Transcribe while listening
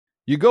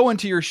You go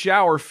into your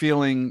shower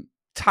feeling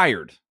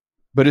tired,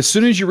 but as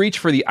soon as you reach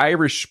for the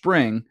Irish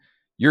Spring,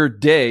 your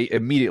day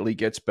immediately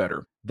gets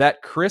better.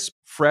 That crisp,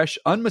 fresh,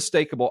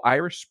 unmistakable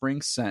Irish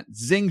Spring scent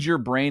zings your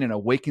brain and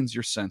awakens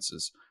your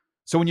senses.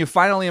 So when you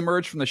finally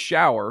emerge from the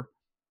shower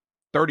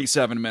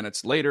 37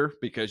 minutes later,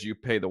 because you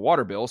pay the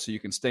water bill so you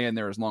can stay in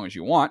there as long as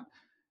you want,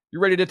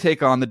 you're ready to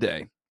take on the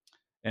day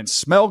and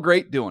smell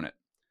great doing it.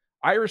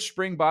 Irish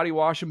Spring Body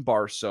Wash and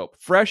Bar Soap.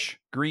 Fresh,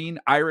 green,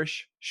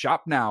 Irish.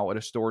 Shop now at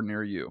a store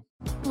near you.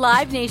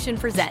 Live Nation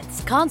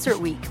presents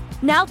Concert Week.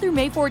 Now through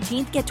May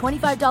 14th, get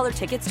 $25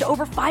 tickets to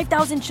over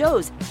 5,000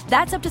 shows.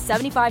 That's up to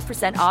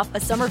 75% off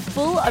a summer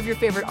full of your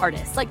favorite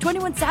artists like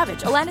 21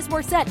 Savage, Alanis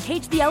Morissette,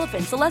 Cage the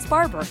Elephant, Celeste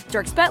Barber,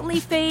 Dierks Bentley,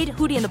 Fade,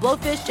 Hootie and the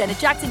Blowfish, Janet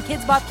Jackson,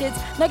 Kids Bop Kids,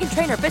 Meghan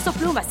Trainor, Bissell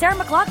Pluma, Sarah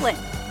McLachlan.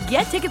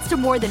 Get tickets to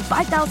more than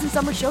 5,000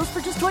 summer shows for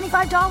just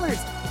 $25.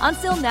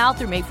 Until now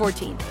through May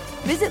 14th.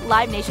 Visit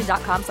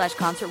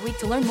LiveNation.com/Concert Week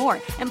to learn more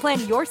and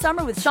plan your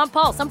summer with Sean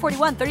Paul, Sum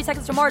 41, 30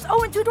 Seconds to Mars,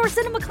 and Two Door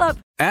Cinema Club.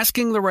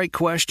 Asking the right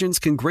questions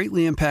can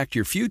greatly impact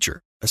your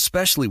future,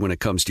 especially when it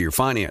comes to your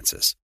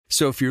finances.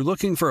 So if you're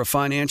looking for a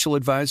financial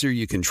advisor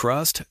you can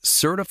trust,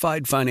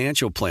 certified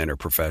financial planner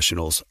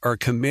professionals are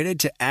committed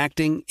to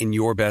acting in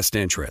your best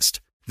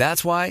interest.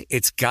 That's why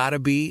it's got to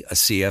be a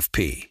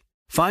CFP.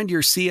 Find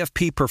your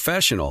CFP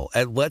professional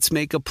at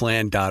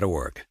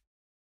letsmakeaplan.org.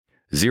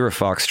 Zero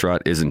Foxtrot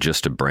isn't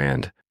just a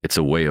brand, it's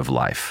a way of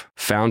life.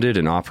 Founded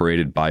and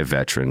operated by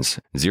veterans,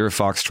 Zero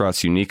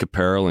Foxtrot's unique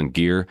apparel and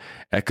gear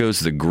echoes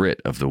the grit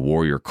of the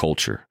warrior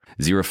culture.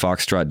 Zero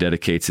Foxtrot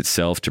dedicates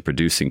itself to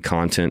producing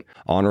content,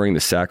 honoring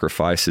the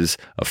sacrifices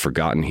of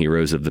forgotten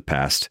heroes of the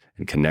past,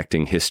 and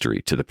connecting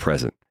history to the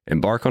present.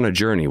 Embark on a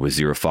journey with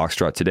Zero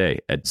Foxtrot today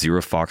at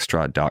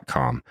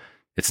zerofoxtrot.com.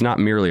 It's not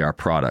merely our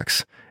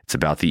products, it's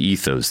about the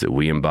ethos that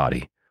we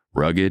embody.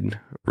 Rugged,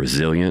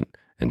 resilient,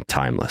 and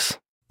timeless.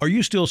 Are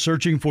you still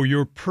searching for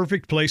your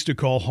perfect place to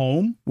call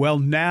home? Well,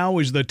 now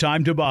is the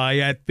time to buy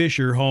at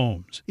Fisher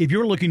Homes. If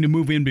you're looking to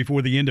move in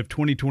before the end of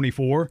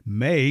 2024,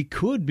 May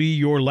could be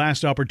your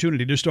last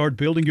opportunity to start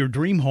building your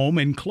dream home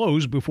and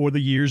close before the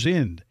year's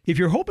end. If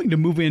you're hoping to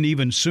move in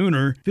even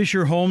sooner,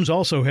 Fisher Homes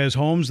also has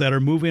homes that are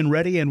move-in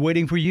ready and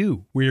waiting for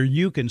you, where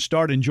you can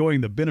start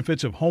enjoying the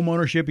benefits of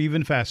homeownership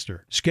even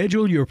faster.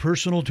 Schedule your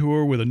personal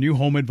tour with a new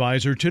home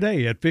advisor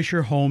today at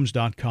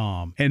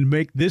FisherHomes.com and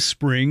make this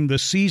spring the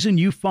season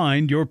you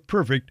find your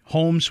perfect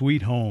home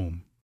sweet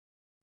home.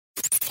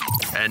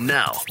 And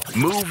now,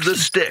 Move the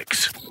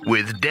Sticks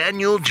with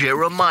Daniel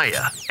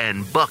Jeremiah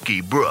and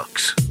Bucky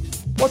Brooks.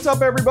 What's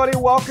up, everybody?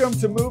 Welcome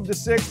to Move the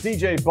Six.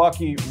 DJ,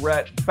 Bucky,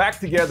 Rhett, back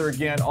together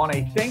again on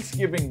a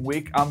Thanksgiving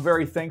week. I'm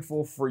very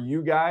thankful for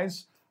you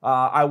guys.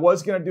 I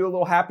was going to do a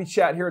little happy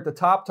chat here at the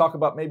top, talk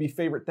about maybe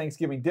favorite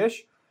Thanksgiving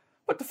dish,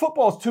 but the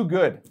football is too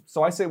good.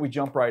 So I say we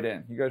jump right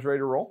in. You guys ready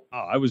to roll? Oh,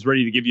 I was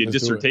ready to give you a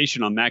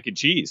dissertation on mac and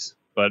cheese,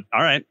 but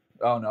all right.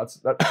 Oh, no, that's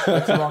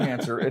the wrong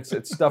answer. It's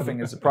stuffing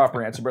is the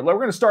proper answer. But we're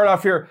going to start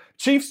off here.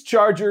 Chiefs,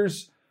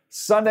 Chargers,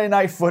 Sunday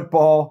Night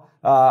Football.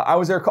 I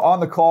was there on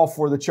the call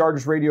for the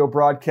Chargers radio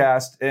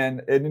broadcast,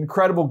 and an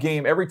incredible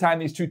game. Every time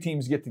these two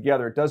teams get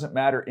together, it doesn't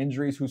matter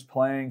injuries, who's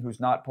playing,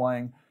 who's not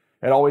playing.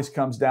 It always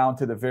comes down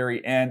to the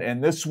very end.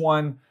 And this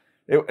one,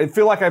 it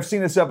feel like I've seen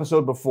this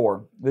episode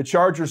before. The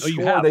Chargers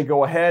score, they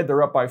go ahead,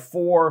 they're up by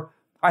 4.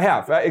 I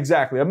have,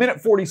 exactly. A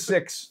minute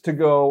 46 to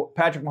go.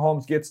 Patrick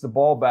Mahomes gets the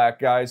ball back,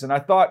 guys. And I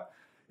thought,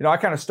 I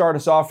kind of start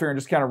us off here and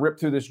just kind of rip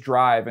through this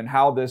drive and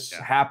how this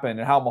happened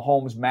and how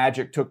Mahomes'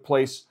 magic took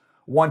place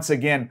once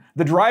again.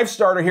 The drive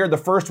starter here, the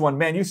first one,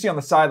 man, you see on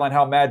the sideline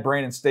how mad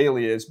Brandon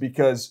Staley is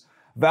because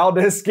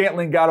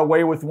Valdez-Scantling got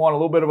away with one, a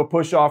little bit of a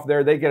push off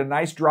there. They get a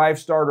nice drive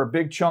starter,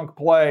 big chunk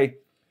play.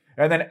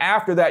 And then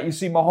after that, you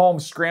see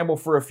Mahomes scramble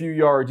for a few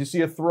yards. You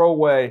see a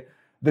throwaway.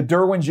 The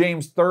Derwin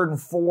James 3rd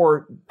and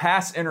 4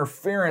 pass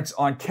interference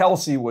on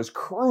Kelce was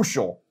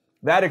crucial.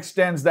 That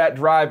extends that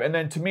drive. And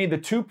then to me, the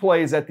two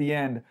plays at the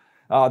end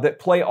that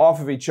play off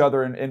of each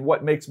other and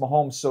what makes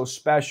Mahomes so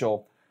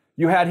special,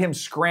 you had him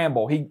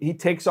scramble. He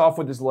takes off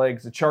with his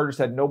legs. The Chargers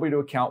had nobody to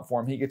account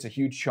for him. He gets a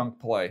huge chunk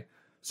play.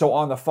 So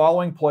on the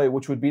following play,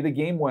 which would be the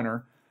game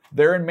winner,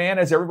 they're in man,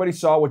 as everybody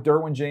saw with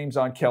Derwin James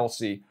on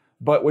Kelce.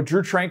 But with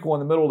Drew Tranquill in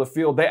the middle of the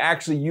field, they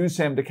actually use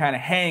him to kind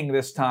of hang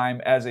this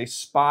time as a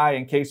spy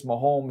in case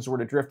Mahomes were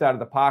to drift out of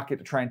the pocket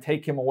to try and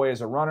take him away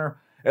as a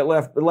runner. It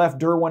left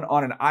Derwin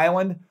on an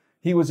island.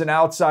 He was an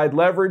outside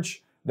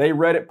leverage. They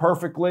read it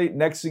perfectly.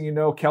 Next thing you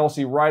know,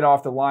 Kelce right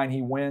off the line,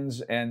 he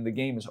wins, and the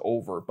game is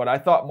over. But I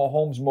thought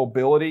Mahomes'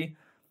 mobility,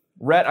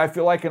 Rhett, I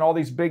feel like in all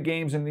these big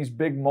games and these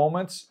big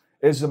moments,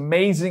 as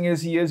amazing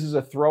as he is as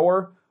a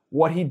thrower,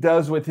 what he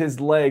does with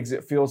his legs,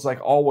 it feels like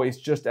always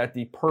just at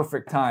the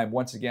perfect time.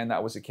 Once again,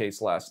 that was the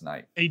case last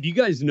night. Hey, do you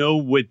guys know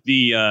what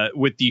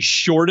the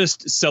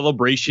shortest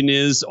celebration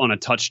is on a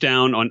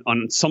touchdown,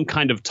 on some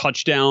kind of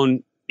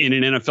touchdown in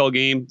an NFL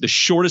game?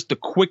 The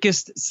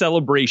quickest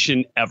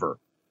celebration ever.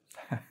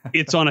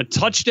 It's on a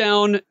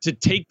touchdown to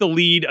take the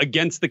lead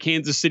against the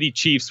Kansas City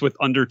Chiefs with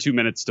under 2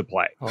 minutes to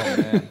play. Oh,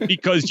 man.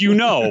 Because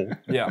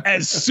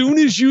as soon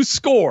as you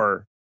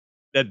score,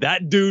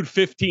 that dude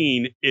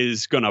 15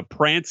 is going to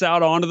prance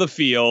out onto the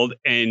field,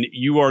 and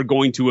you are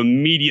going to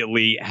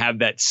immediately have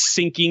that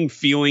sinking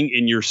feeling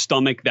in your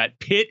stomach, that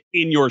pit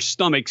in your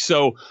stomach.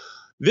 So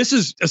this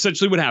is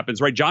essentially what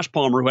happens, right? Josh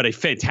Palmer, who had a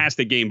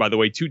fantastic game, by the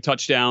way, 2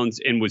 touchdowns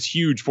and was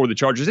huge for the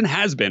Chargers and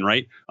has been,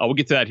 right? We'll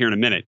get to that here in a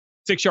minute.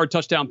 6-yard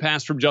touchdown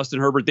pass from Justin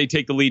Herbert. They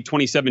take the lead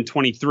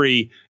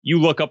 27-23. You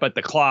look up at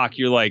the clock,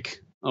 you're like,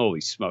 holy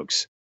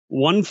smokes.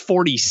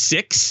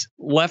 146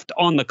 left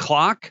on the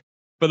clock.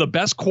 For the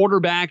best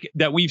quarterback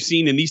that we've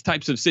seen in these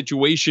types of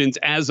situations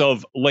as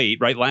of late,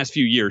 right? Last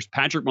few years,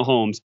 Patrick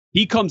Mahomes,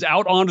 he comes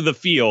out onto the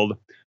field,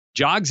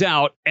 jogs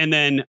out, and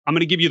then I'm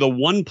going to give you the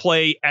one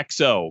play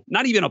XO.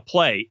 Not even a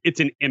play, it's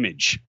an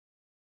image.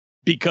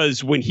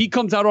 Because when he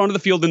comes out onto the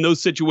field in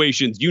those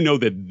situations, you know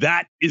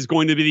that is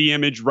going to be the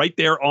image right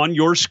there on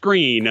your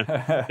screen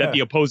that the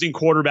opposing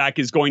quarterback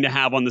is going to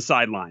have on the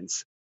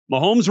sidelines.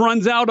 Mahomes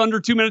runs out under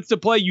 2 minutes to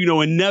play, you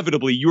know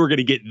inevitably you are going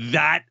to get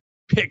that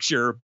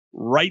picture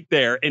right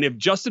there. And if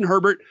Justin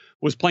Herbert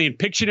was playing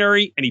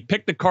Pictionary and he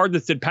picked the card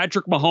that said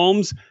Patrick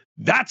Mahomes,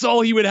 that's all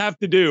he would have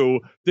to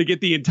do to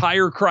get the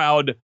entire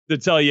crowd to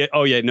tell you,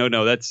 oh yeah,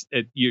 no, that's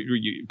it.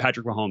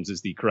 Patrick Mahomes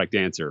is the correct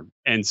answer.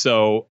 And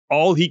so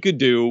all he could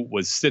do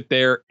was sit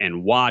there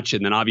and watch.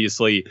 And then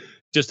obviously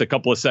just a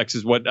couple of seconds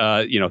is what,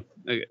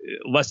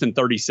 less than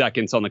 30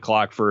 seconds on the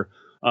clock for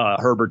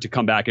Herbert to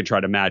come back and try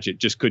to match it.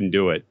 Just couldn't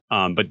do it.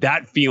 But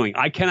that feeling,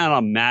 I cannot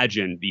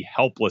imagine the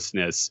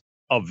helplessness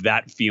of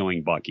that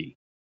feeling, Bucky,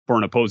 for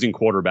an opposing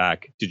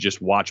quarterback to just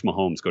watch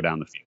Mahomes go down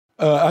the field.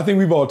 I think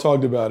we've all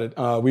talked about it.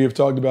 We have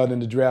talked about it in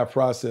the draft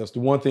process. The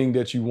one thing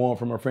that you want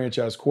from a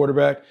franchise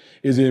quarterback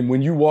is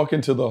when you walk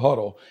into the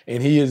huddle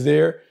and he is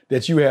there,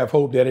 that you have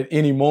hope that at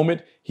any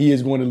moment he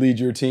is going to lead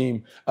your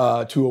team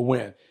to a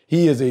win.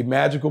 He is a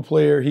magical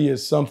player. He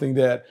is something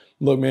that,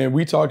 look, man,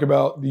 we talk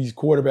about these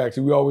quarterbacks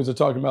and we always are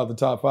talking about the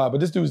top 5,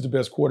 but this dude is the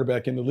best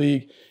quarterback in the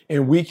league.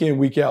 And week in,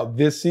 week out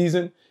this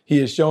season, he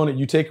has shown it.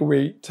 You take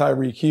away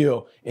Tyreek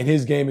Hill, and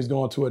his game is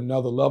going to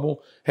another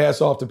level. Hats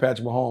off to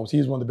Patrick Mahomes.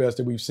 He's one of the best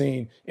that we've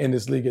seen in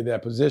this league at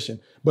that position.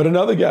 But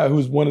another guy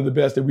who's one of the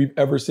best that we've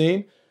ever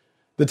seen,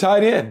 the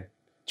tight end.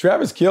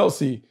 Travis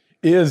Kelce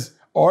is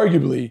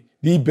arguably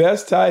the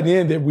best tight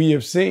end that we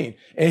have seen.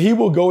 And he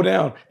will go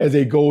down as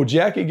a gold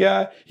jacket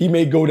guy. He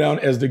may go down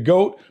as the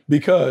GOAT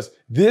because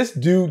this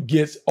dude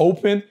gets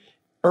open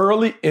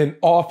early and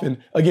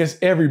often against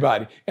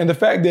everybody. And the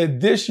fact that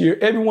this year,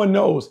 everyone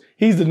knows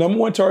he's the number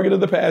 1 target of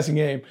the passing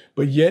game,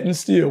 but yet and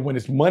still, when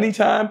it's money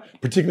time,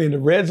 particularly in the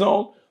red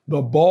zone,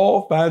 the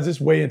ball finds its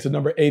way into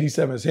number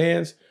 87's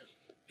hands.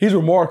 He's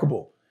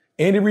remarkable.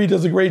 Andy Reid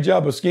does a great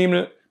job of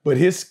scheming it, but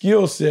his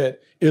skill set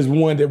is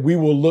one that we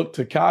will look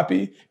to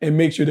copy and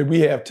make sure that we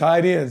have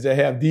tight ends that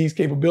have these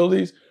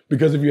capabilities.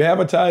 Because if you have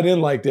a tight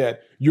end like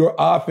that, your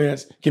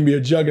offense can be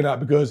a juggernaut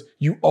because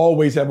you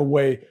always have a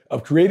way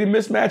of creating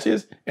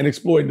mismatches and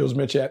exploiting those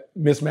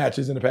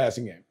mismatches in the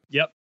passing game.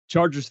 Yep.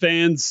 Chargers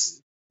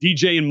fans,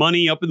 DJ and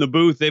Money up in the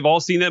booth, they've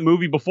all seen that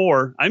movie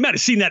before. I might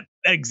have seen that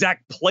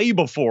exact play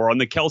before on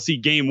the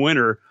Kelce game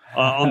winner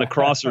on the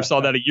crosser.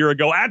 Saw that a year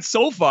ago at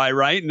SoFi,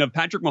 right? And of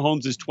Patrick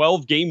Mahomes'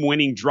 12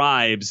 game-winning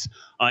drives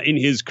in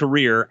his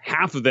career,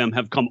 half of them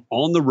have come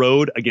on the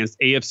road against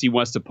AFC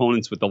West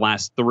opponents, with the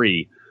last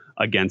 3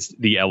 against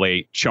the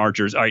LA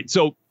Chargers. All right,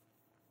 so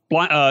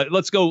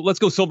let's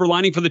go silver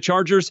lining for the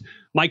Chargers.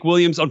 Mike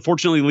Williams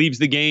unfortunately leaves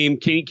the game.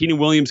 Keenan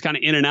Williams kind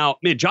of in and out.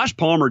 Man, Josh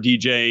Palmer,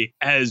 DJ,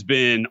 has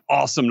been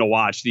awesome to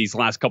watch these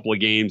last couple of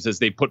games as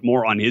they put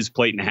more on his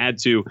plate and had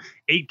to.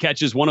 8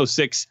 catches,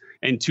 106,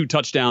 and 2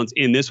 touchdowns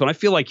in this one. I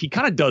feel like he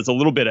kind of does a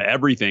little bit of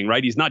everything,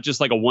 right? He's not just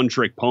like a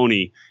one-trick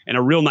pony, and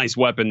a real nice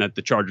weapon that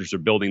the Chargers are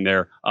building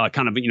there.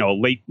 Kind of,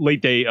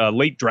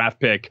 late draft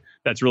pick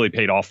that's really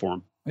paid off for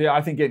him. Yeah,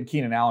 I think getting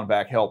Keenan Allen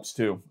back helps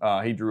too.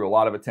 He drew a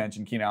lot of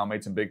attention. Keenan Allen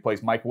made some big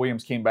plays. Mike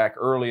Williams came back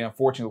early.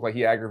 Unfortunately, looked like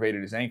he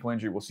aggravated his ankle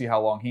injury. We'll see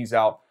how long he's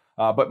out.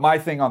 But my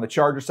thing on the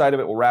Charger side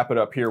of it, we'll wrap it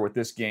up here with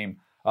this game.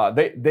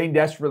 They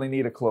desperately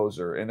need a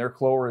closer, and their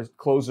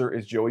closer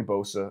is Joey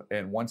Bosa.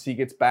 And once he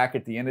gets back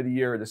at the end of the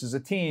year, this is a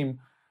team.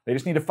 They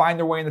just need to find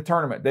their way in the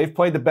tournament. They've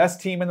played the best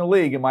team in the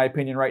league, in my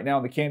opinion, right now,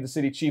 in the Kansas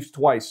City Chiefs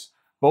twice.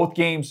 Both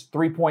games,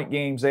 3-point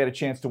games. They had a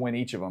chance to win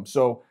each of them.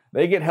 So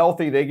they get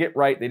healthy, they get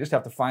right. They just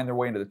have to find their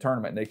way into the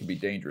tournament, and they can be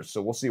dangerous.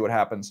 So we'll see what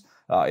happens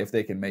if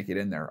they can make it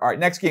in there. All right,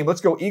 next game. Let's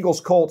go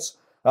Eagles-Colts.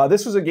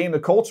 This was a game the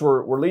Colts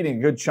were leading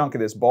a good chunk of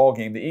this ball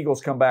game. The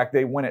Eagles come back.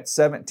 They win it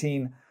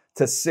 17-16.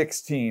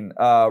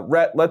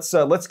 Rhett,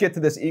 let's get to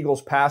this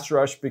Eagles pass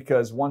rush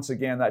because, once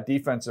again, that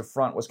defensive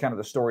front was kind of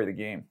the story of the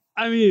game.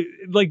 I mean,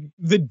 like,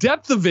 the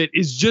depth of it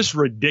is just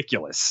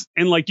ridiculous.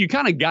 And, like, you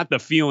kind of got the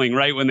feeling,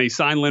 right, when they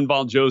signed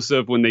Linval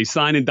Joseph, when they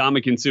signed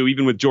Ndamukong Suh,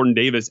 even with Jordan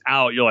Davis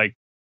out, you're like,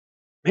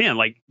 man,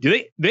 like,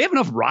 do they have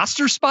enough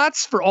roster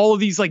spots for all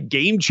of these, like,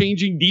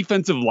 game-changing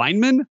defensive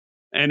linemen?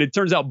 And it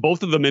turns out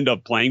both of them end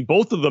up playing.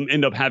 Both of them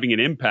end up having an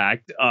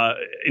impact.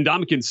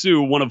 Ndamukong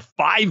Suh, one of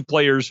 5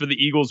 players for the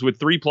Eagles with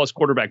 3+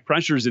 quarterback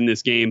pressures in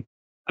this game.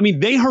 I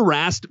mean, they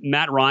harassed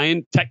Matt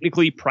Ryan,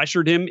 technically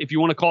pressured him, if you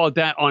want to call it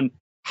that, on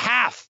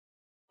half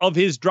of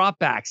his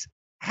dropbacks.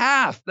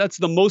 Half. That's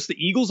the most the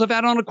Eagles have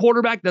had on a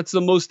quarterback. That's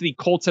the most the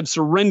Colts have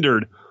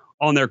surrendered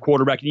on their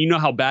quarterback. And you know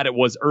how bad it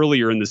was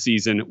earlier in the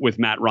season with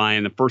Matt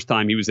Ryan, the first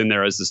time he was in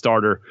there as the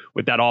starter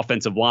with that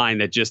offensive line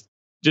that just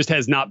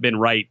has not been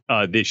right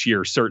this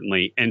year,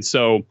 certainly. And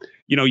so,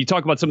 you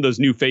talk about some of those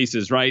new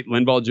faces, right?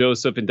 Linval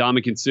Joseph and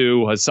Ndamukong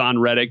Suh, Hassan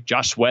Reddick,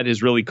 Josh Sweat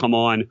has really come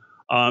on.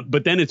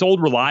 But then it's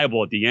old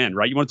reliable at the end,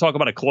 right? You want to talk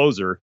about a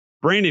closer.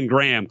 Brandon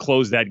Graham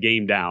closed that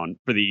game down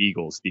for the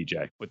Eagles,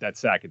 DJ, with that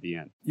sack at the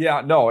end. Yeah,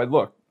 no, and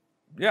look,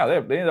 yeah,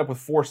 they ended up with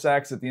 4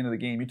 sacks at the end of the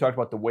game. You talked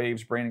about the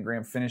waves, Brandon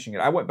Graham finishing it.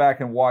 I went back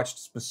and watched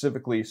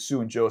specifically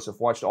Suh and Joseph,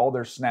 watched all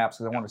their snaps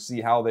because I wanted to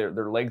see how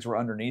their legs were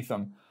underneath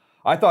them.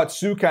 I thought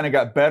Suh kind of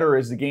got better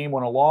as the game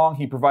went along.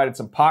 He provided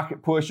some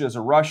pocket push as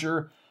a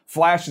rusher,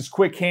 flashed his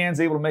quick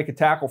hands, able to make a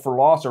tackle for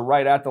loss or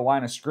right at the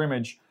line of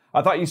scrimmage.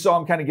 I thought you saw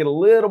him kind of get a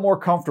little more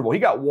comfortable. He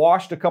got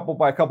washed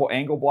by a couple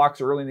angle blocks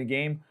early in the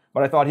game,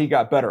 but I thought he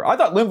got better. I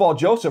thought Linval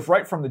Joseph,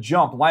 right from the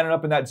jump, lining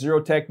up in that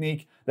zero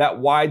technique, that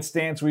wide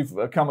stance we've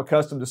come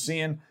accustomed to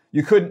seeing,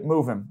 you couldn't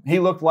move him. He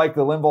looked like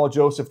the Linval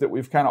Joseph that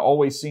we've kind of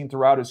always seen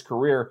throughout his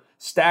career.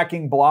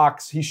 Stacking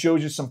blocks, he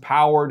shows you some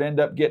power to end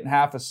up getting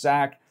half a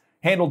sack,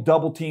 handled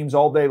double teams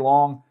all day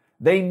long.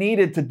 They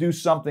needed to do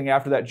something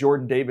after that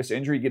Jordan Davis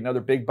injury, get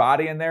another big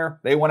body in there.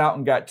 They went out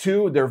and got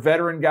 2. They're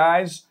veteran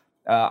guys.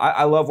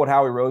 I love what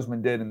Howie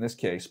Roseman did in this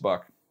case,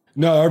 Buck.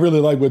 No, I really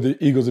like what the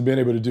Eagles have been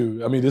able to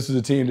do. I mean, this is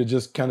a team that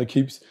just kind of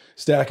keeps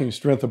stacking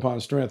strength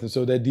upon strength. And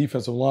so that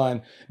defensive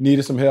line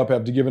needed some help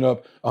after giving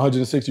up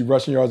 160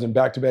 rushing yards in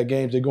back-to-back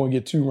games. They go and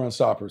get 2 run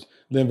stoppers,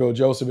 Linval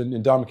Joseph and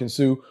Ndamukong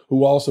Suh,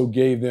 who also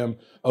gave them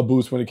a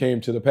boost when it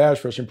came to the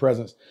pass rushing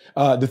presence.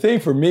 The thing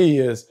for me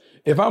is,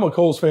 if I'm a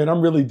Colts fan,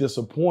 I'm really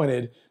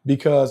disappointed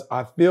because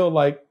I feel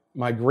like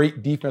my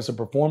great defensive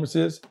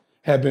performances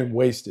have been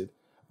wasted.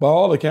 By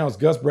all accounts,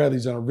 Gus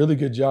Bradley's done a really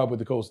good job with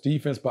the Colts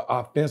defense, but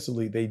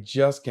offensively, they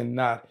just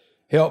cannot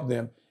help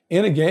them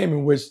in a game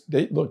in which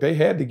they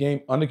had the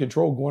game under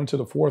control going into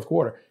the fourth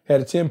quarter, had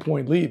a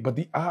 10-point lead, but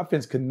the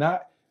offense could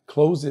not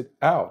close it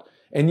out.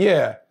 And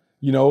yeah,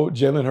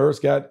 Jalen Hurts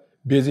got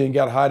busy and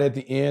got hot at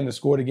the end and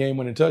scored a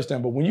game-winning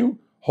touchdown. But when you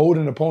hold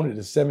an opponent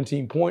to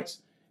 17 points,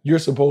 you're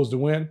supposed to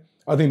win.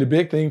 I think the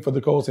big thing for the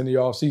Colts in the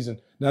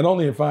offseason, not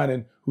only in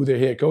finding who their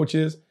head coach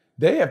is,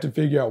 they have to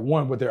figure out,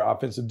 one, what their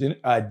offensive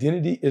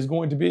identity is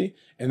going to be,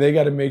 and they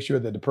got to make sure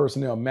that the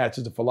personnel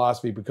matches the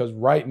philosophy, because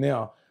right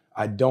now,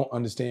 I don't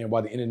understand why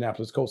the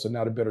Indianapolis Colts are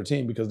not a better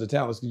team, because the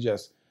talent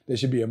suggests they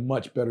should be a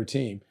much better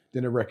team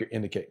than the record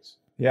indicates.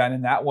 Yeah, and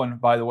in that one,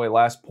 by the way,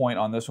 last point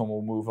on this one,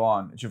 we'll move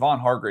on. Javon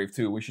Hargrave,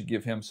 too, we should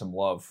give him some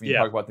love. You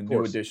talk about the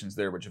new additions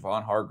there, but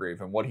Javon Hargrave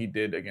and what he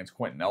did against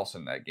Quentin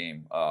Nelson that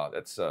game,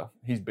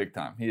 he's big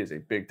time. He is a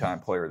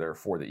big-time player there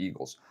for the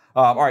Eagles.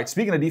 All right,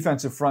 speaking of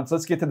defensive fronts,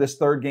 let's get to this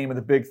third game of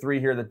the Big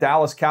Three here. The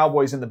Dallas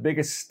Cowboys, in the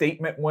biggest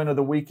statement win of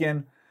the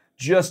weekend,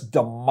 just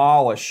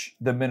demolish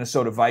the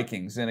Minnesota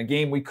Vikings in a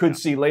game we could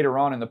see later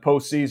on in the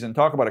postseason.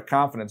 Talk about a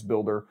confidence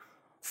builder.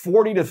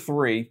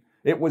 40-3.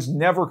 It was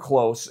never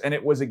close, and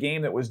it was a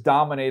game that was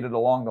dominated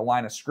along the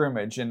line of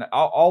scrimmage. And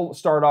I'll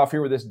start off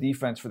here with this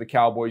defense for the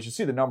Cowboys. You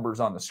see the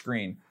numbers on the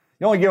screen.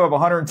 You only give up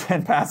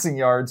 110 passing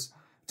yards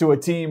to a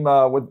team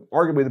with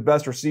arguably the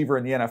best receiver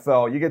in the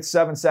NFL. You get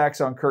 7 sacks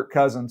on Kirk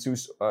Cousins,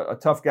 who's a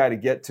tough guy to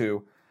get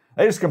to.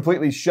 They just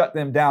completely shut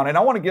them down. And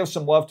I want to give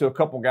some love to a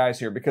couple guys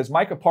here, because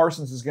Micah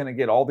Parsons is going to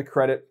get all the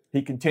credit.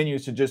 He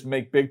continues to just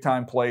make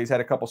big-time plays, had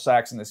a couple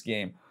sacks in this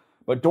game.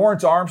 But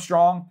Dorrance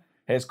Armstrong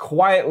has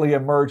quietly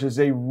emerged as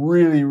a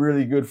really,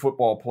 really good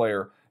football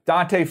player.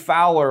 Dante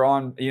Fowler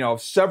on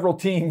several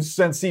teams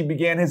since he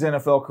began his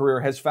NFL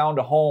career has found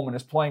a home and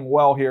is playing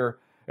well here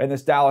in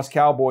this Dallas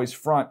Cowboys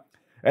front.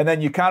 And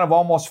then you kind of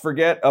almost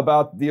forget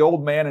about the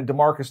old man and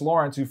DeMarcus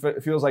Lawrence, who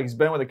feels like he's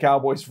been with the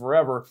Cowboys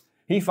forever.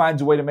 He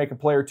finds a way to make a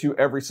play or two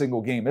every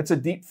single game. It's a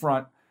deep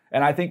front.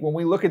 And I think when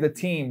we look at the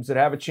teams that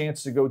have a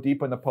chance to go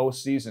deep in the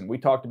postseason, we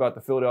talked about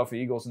the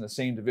Philadelphia Eagles in the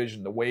same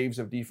division, the waves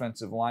of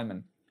defensive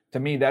linemen. To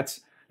me, that's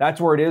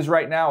where it is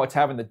right now. It's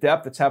having the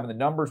depth. It's having the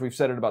numbers. We've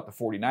said it about the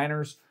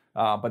 49ers.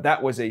 But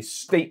that was a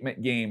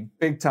statement game,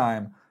 big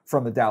time,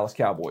 from the Dallas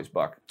Cowboys,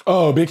 Buck.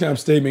 Oh, big time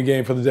statement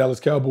game for the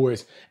Dallas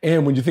Cowboys.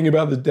 And when you think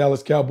about the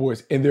Dallas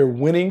Cowboys and their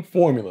winning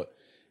formula,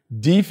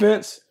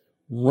 defense,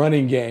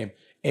 running game,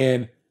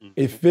 and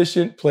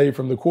efficient play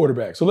from the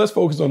quarterback. So let's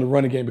focus on the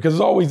running game, because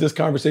there's always this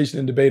conversation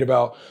and debate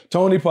about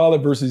Tony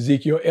Pollard versus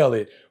Ezekiel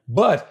Elliott.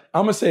 But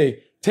I'm going to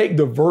say, take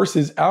the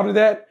verses out of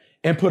that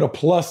and put a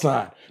plus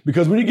sign.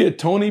 Because when you get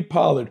Tony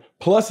Pollard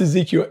plus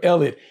Ezekiel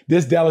Elliott,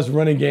 this Dallas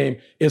running game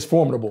is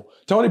formidable.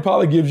 Tony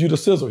Pollard gives you the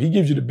sizzle. He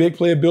gives you the big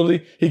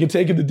playability. He can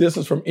take it the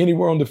distance from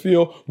anywhere on the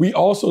field. We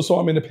also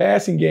saw him in the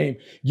passing game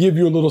give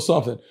you a little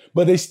something.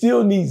 But they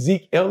still need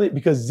Zeke Elliott,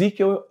 because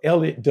Ezekiel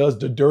Elliott does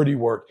the dirty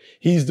work.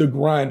 He's the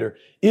grinder.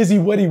 Is he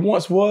what he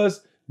once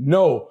was?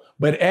 No.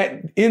 But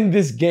in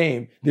this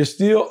game, there's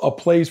still a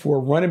place for a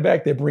running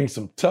back that brings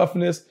some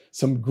toughness,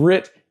 some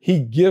grit. He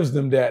gives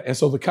them that. And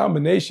so the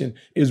combination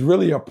is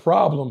really a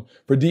problem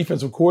for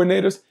defensive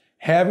coordinators.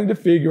 having to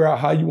figure out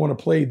how you want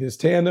to play this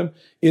tandem.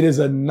 It is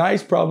a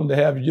nice problem to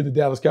have if you're the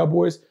Dallas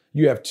Cowboys.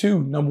 You have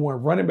two number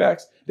one running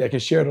backs that can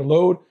share the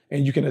load,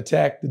 and you can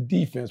attack the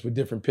defense with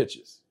different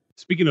pitches.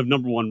 Speaking of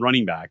number one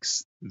running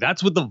backs,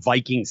 that's what the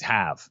Vikings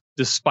have.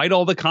 Despite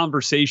all the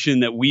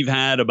conversation that we've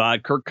had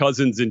about Kirk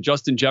Cousins and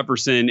Justin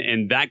Jefferson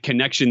and that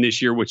connection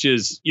this year, which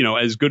is,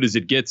 as good as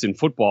it gets in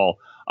football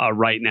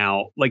right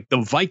now, like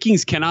the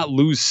Vikings cannot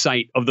lose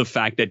sight of the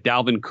fact that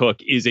Dalvin Cook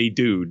is a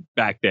dude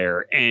back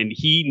there and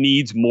he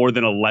needs more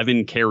than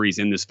 11 carries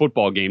in this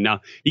football game.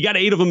 Now, he got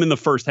 8 of them in the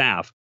first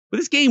half. But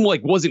this game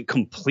wasn't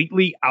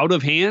completely out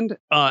of hand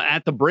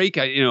at the break.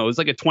 It was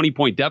like a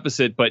 20-point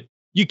deficit, but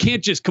you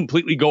can't just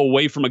completely go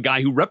away from a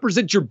guy who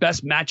represents your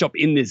best matchup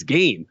in this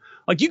game.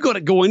 Like, you got to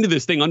go into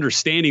this thing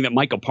understanding that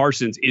Micah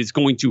Parsons is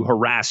going to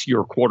harass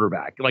your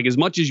quarterback. Like, as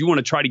much as you want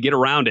to try to get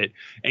around it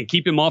and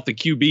keep him off the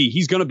QB,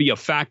 he's going to be a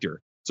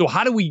factor. So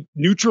how do we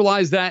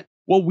neutralize that?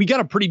 Well, we got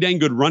a pretty dang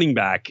good running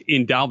back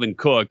in Dalvin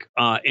Cook,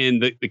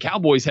 and the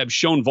Cowboys have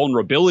shown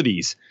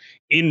vulnerabilities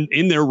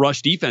in their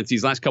rush defense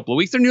these last couple of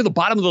weeks. They're near the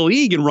bottom of the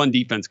league in run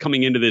defense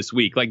coming into this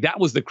week. Like, that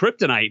was the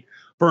kryptonite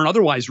for an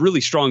otherwise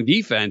really strong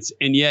defense,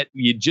 and yet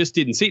you just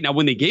didn't see it. Now,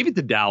 when they gave it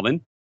to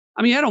Dalvin,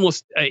 I mean, he had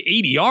almost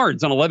 80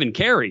 yards on 11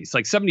 carries,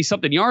 like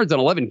 70-something yards on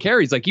 11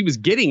 carries. Like, he was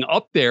getting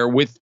up there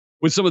with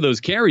some of those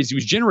carries. He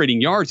was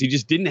generating yards. He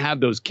just didn't have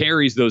those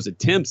carries, those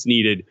attempts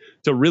needed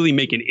to really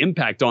make an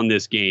impact on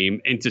this game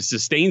and to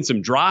sustain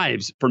some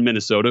drives for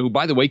Minnesota, who,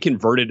 by the way,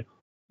 converted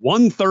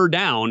 1 third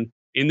down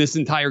in this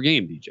entire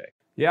game, DJ.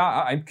 Yeah,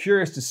 I'm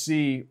curious to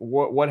see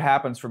what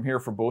happens from here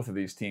for both of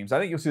these teams. I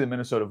think you'll see the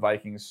Minnesota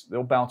Vikings.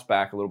 They'll bounce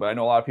back a little bit. I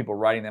know a lot of people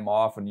writing them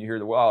off, and you hear,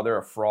 they're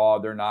a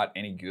fraud. They're not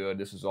any good.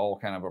 This is all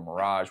kind of a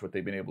mirage, what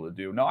they've been able to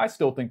do. No, I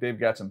still think they've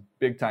got some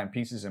big-time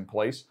pieces in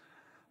place.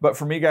 But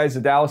for me, guys,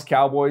 the Dallas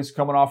Cowboys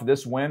coming off of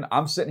this win,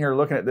 I'm sitting here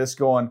looking at this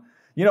going,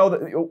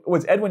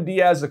 was Edwin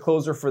Diaz the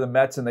closer for the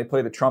Mets and they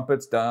play the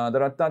trumpets? Da,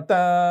 da, da, da,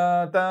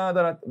 da, da,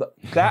 da.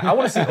 That, I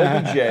want to see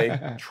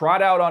OBJ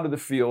trot out onto the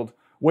field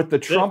with the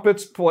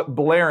trumpets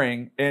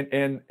blaring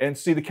and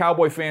see the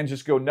Cowboy fans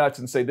just go nuts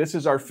and say, this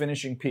is our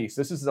finishing piece.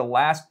 This is the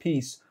last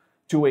piece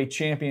to a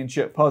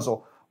championship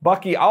puzzle.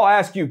 Bucky, I'll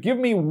ask you, give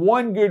me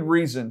one good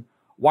reason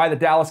why the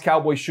Dallas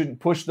Cowboys shouldn't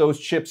push those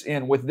chips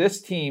in with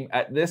this team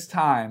at this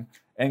time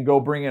and go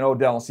bring in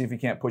Odell and see if he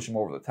can't push him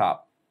over the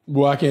top.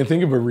 Well, I can't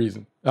think of a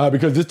reason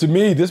because to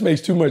me, this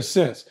makes too much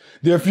sense.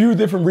 There are a few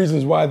different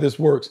reasons why this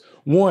works.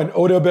 One,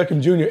 Odell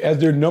Beckham Jr. as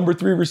their number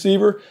 3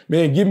 receiver,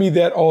 man, give me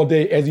that all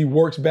day as he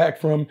works back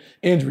from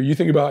injury. You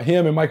think about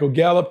him and Michael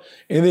Gallup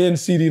and then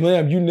CeeDee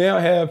Lamb. You now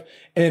have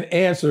an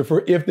answer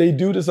for if they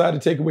do decide to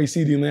take away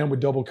CeeDee Lamb with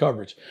double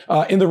coverage.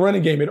 In the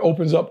running game, it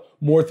opens up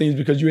more things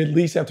because you at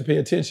least have to pay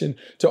attention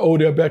to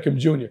Odell Beckham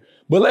Jr.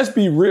 But let's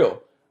be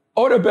real.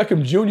 Odell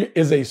Beckham Jr.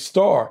 is a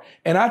star.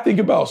 And I think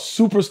about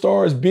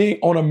superstars being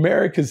on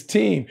America's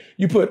team.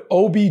 You put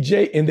OBJ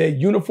in that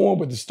uniform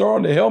with the star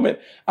on the helmet.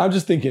 I'm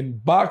just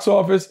thinking box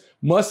office,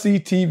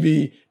 must-see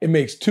TV. It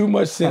makes too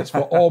much sense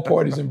for all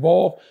parties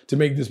involved to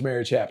make this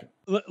marriage happen.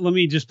 Let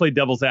me just play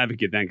devil's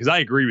advocate then, because I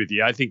agree with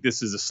you. I think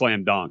this is a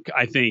slam dunk.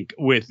 I think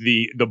with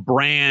the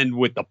brand,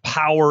 with the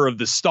power of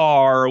the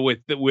star, with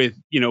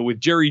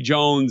Jerry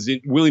Jones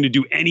willing to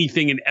do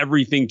anything and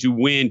everything to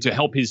win, to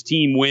help his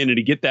team win, and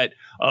to get that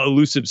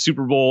elusive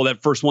Super Bowl,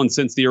 that first one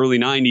since the early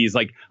 90s.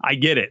 Like, I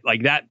get it.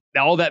 Like, that,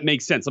 all that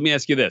makes sense. Let me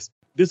ask you this.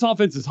 This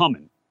offense is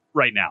humming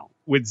right now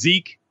with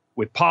Zeke,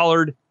 with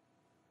Pollard.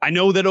 I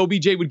know that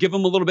OBJ would give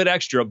him a little bit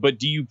extra, but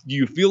do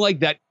you feel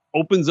like that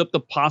opens up the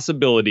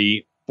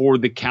possibility for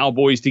the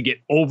Cowboys to get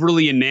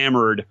overly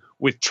enamored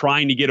with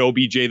trying to get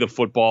OBJ the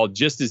football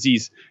just as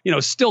he's,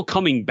 still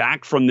coming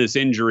back from this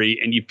injury,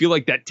 and you feel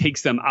like that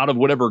takes them out of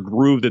whatever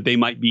groove that they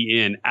might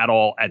be in at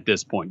all at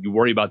this point? You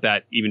worry about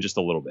that even just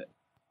a little bit?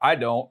 I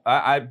don't.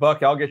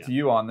 Buck, I'll get to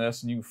you on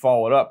this and you can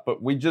follow it up.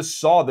 But we just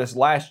saw this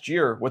last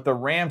year with the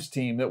Rams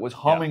team that was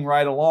humming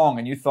right along,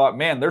 and you thought,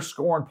 man, they're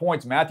scoring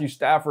points. Matthew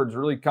Stafford's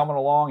really coming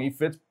along. He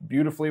fits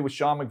beautifully with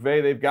Sean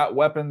McVay. They've got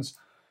weapons.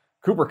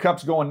 Cooper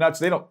Kupp's going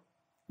nuts.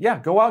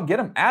 Go out and get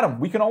him. Adam,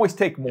 we can always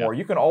take more. Yeah.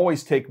 You can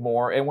always take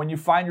more. And when you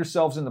find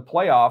yourselves in the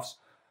playoffs,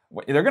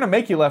 they're going to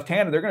make you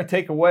left-handed. They're going to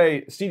take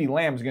away. CeeDee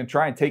Lamb is going to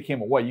try and take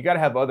him away. You got to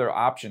have other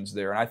options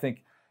there. And I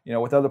think,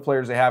 with other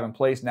players they have in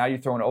place, now you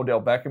throw in Odell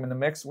Beckham in the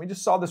mix. We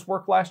just saw this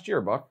work last year,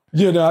 Buck.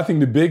 Yeah, no, I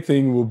think the big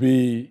thing will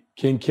be,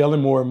 can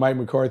Kellen Moore and Mike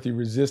McCarthy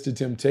resist the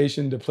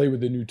temptation to play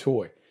with a new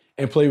toy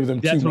and play with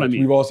them too much?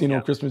 We've all seen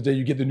on Christmas Day,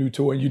 you get the new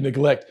toy and you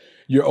neglect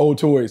your old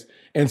toys.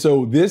 And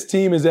so this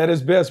team is at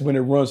its best when it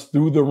runs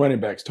through the running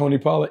backs, Tony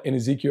Pollard and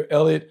Ezekiel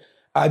Elliott.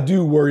 I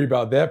do worry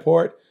about that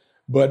part,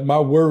 but my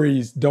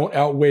worries don't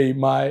outweigh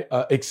my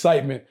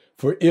excitement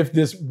for if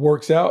this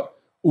works out.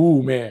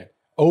 Ooh, man,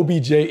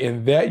 OBJ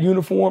in that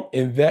uniform,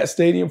 in that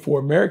stadium for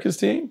America's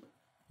team,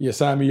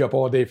 sign me up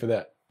all day for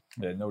that.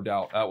 Yeah, no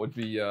doubt. That would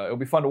be, it'll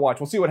be fun to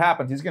watch. We'll see what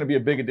happens. He's going to be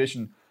a big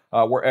addition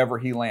wherever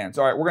he lands.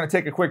 All right, we're going to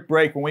take a quick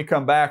break. When we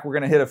come back, we're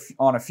going to hit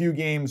on a few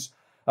games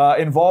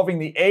involving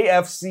the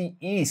AFC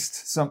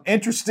East. Some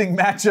interesting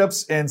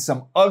matchups and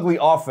some ugly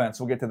offense.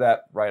 We'll get to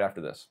that right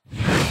after this.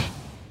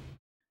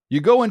 You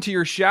go into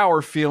your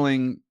shower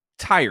feeling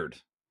tired,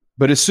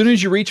 but as soon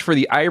as you reach for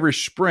the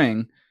Irish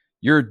Spring,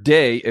 your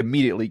day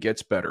immediately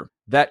gets better.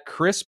 That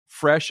crisp,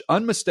 fresh,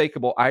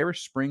 unmistakable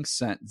Irish Spring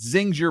scent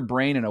zings your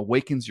brain and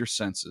awakens your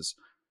senses.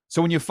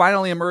 So when you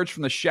finally emerge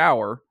from the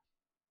shower,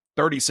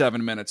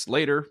 37 minutes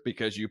later,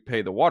 because you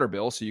pay the water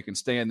bill so you can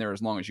stay in there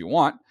as long as you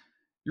want,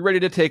 you're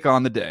ready to take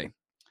on the day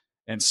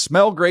and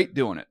smell great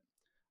doing it.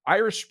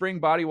 Irish Spring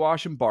Body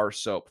Wash and Bar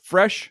Soap.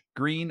 Fresh,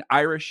 green,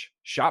 Irish.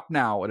 Shop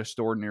now at a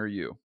store near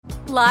you.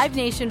 Live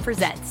Nation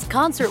presents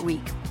Concert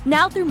Week.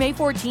 Now through May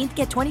 14th,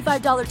 get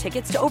 $25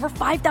 tickets to over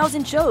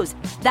 5,000 shows.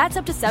 That's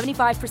up to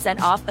 75%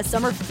 off a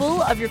summer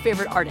full of your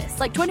favorite artists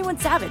like 21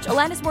 Savage,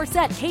 Alanis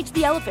Morissette, Cage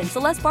the Elephant,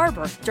 Celeste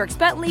Barber, Dierks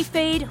Bentley,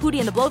 Fade, Hootie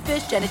and the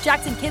Blowfish, Janet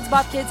Jackson, Kidz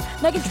Bop Kids,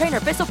 Meghan Trainor,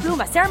 Peso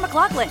Pluma, Sarah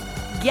McLachlan.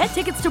 Get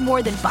tickets to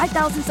more than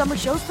 5,000 summer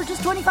shows for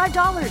just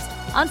 $25.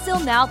 Until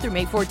now through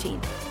May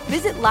 14th.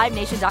 Visit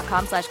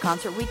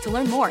LiveNation.com/Concert Week to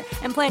learn more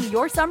and plan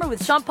your summer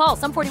with Sean Paul,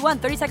 Sum 41,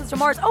 30 Seconds to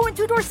Mars, and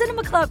Two Door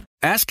Cinema Club.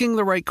 Asking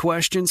the right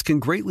questions can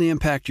greatly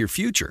impact your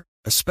future,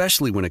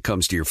 especially when it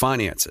comes to your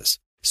finances.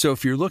 So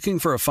if you're looking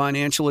for a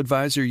financial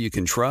advisor you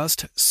can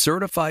trust,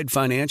 certified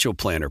financial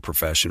planner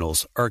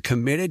professionals are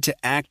committed to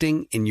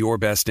acting in your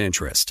best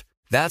interest.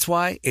 That's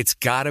why it's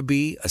got to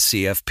be a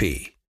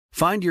CFP.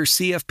 Find your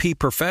CFP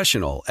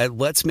professional at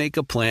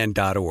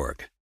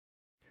letsmakeaplan.org.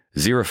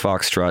 Zero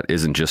Foxtrot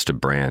isn't just a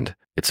brand,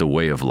 it's a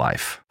way of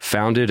life.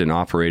 Founded and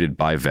operated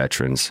by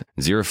veterans,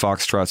 Zero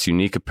Foxtrot's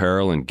unique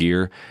apparel and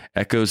gear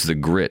echoes the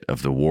grit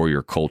of the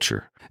warrior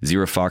culture.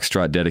 Zero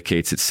Foxtrot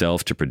dedicates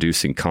itself to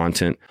producing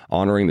content,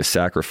 honoring the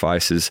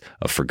sacrifices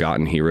of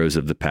forgotten heroes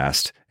of the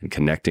past, and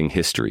connecting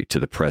history to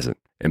the present.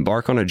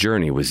 Embark on a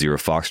journey with Zero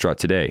Foxtrot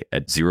today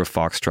at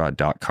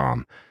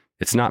zerofoxtrot.com.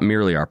 It's not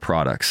merely our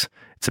products,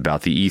 it's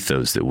about the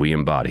ethos that we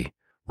embody.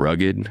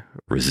 Rugged,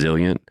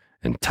 resilient,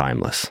 and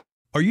timeless.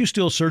 Are you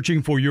still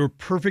searching for your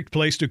perfect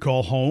place to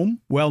call home?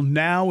 Well,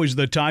 now is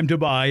the time to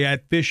buy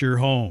at Fisher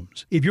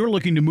Homes. If you're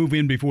looking to move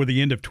in before the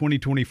end of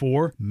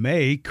 2024,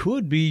 May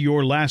could be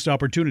your last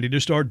opportunity to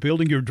start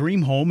building your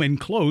dream home and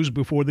close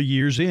before the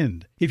year's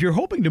end. If you're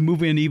hoping to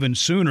move in even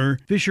sooner,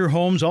 Fisher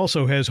Homes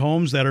also has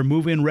homes that are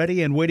move-in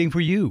ready and waiting for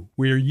you,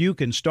 where you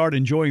can start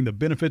enjoying the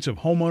benefits of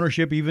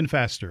homeownership even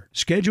faster.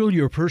 Schedule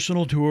your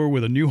personal tour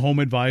with a new home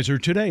advisor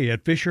today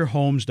at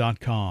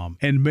FisherHomes.com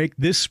and make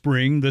this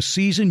spring the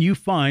season you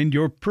find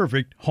your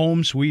perfect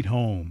home sweet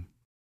home.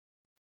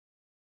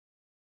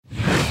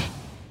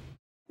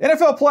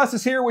 NFL Plus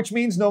is here, which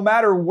means no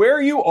matter where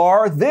you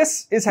are,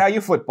 this is how you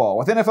football.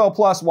 With NFL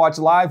Plus, watch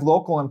live,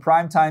 local, and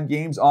primetime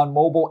games on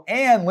mobile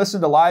and listen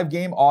to live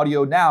game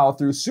audio now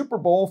through Super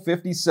Bowl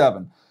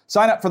 57.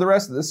 Sign up for the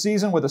rest of the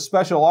season with a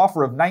special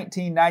offer of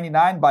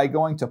 $19.99 by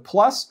going to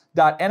plus.nfl.com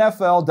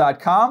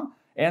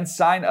and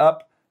sign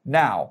up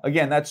now.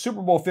 Again, that's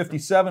Super Bowl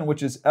 57,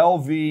 which is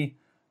LVII.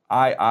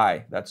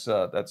 That's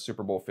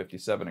Super Bowl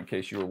 57, in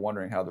case you were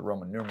wondering how the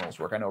Roman numerals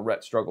work. I know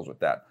Rhett struggles with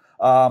that.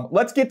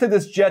 Let's get to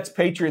this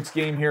Jets-Patriots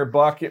game here,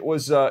 Buck. It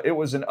was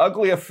an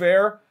ugly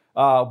affair,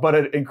 but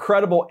an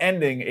incredible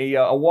ending.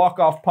 A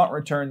walk-off punt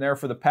return there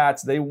for the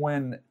Pats. They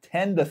win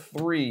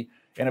 10-3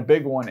 in a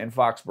big one in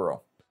Foxborough.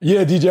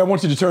 Yeah, DJ, I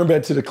want you to turn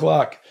back to the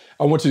clock.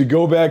 I want you to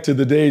go back to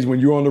the days when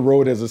you're on the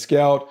road as a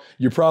scout.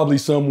 You're probably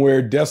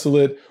somewhere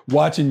desolate,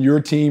 watching your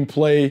team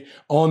play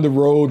on the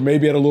road,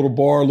 maybe at a little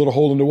bar, a little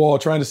hole in the wall,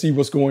 trying to see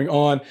what's going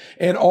on.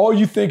 And all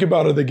you think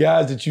about are the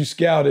guys that you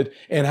scouted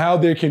and how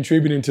they're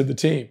contributing to the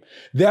team.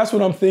 That's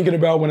what I'm thinking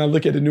about when I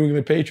look at the New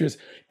England Patriots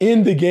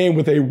in the game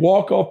with a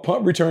walk-off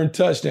punt return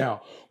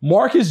touchdown.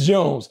 Marcus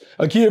Jones,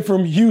 a kid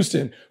from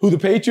Houston who the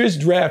Patriots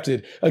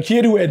drafted, a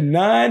kid who had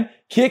 9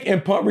 kick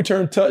and punt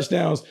return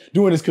touchdowns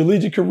during his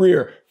collegiate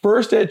career.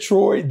 First at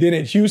Troy, then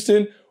at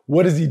Houston.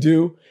 What does he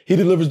do? He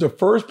delivers the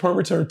first punt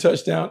return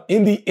touchdown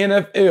in the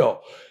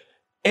NFL.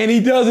 And he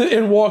does it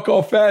in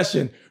walk-off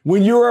fashion.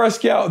 When you're a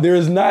scout, there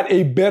is not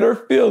a better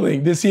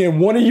feeling than seeing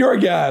one of your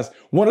guys,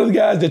 one of the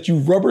guys that you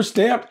rubber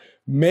stamped,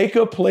 make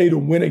a play to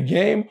win a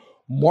game.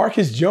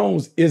 Marcus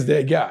Jones is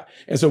that guy.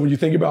 And so when you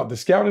think about the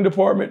scouting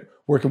department,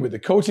 working with the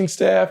coaching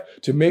staff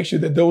to make sure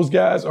that those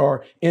guys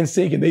are in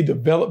sync and they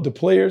develop the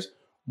players,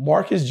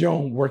 Marcus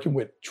Jones working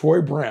with Troy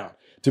Brown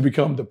to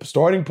become the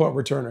starting punt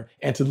returner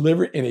and to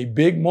deliver it in a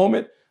big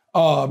moment.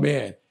 Oh,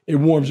 man, it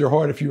warms your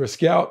heart if you're a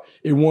scout.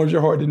 It warms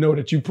your heart to know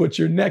that you put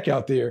your neck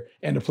out there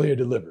and the player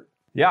delivered.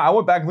 Yeah, I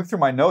went back and looked through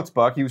my notes,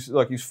 Buck. He was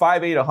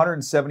 5'8",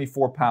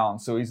 174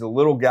 pounds, so he's a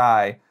little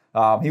guy.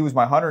 He was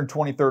my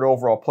 123rd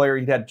overall player.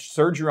 He'd had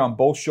surgery on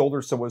both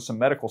shoulders, so there was some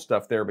medical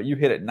stuff there. But you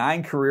hit it,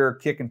 9 career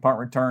kick and punt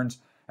returns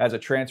as a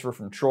transfer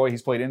from Troy.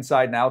 He's played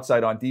inside and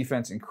outside on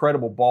defense,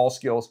 incredible ball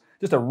skills,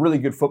 just a really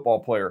good football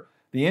player.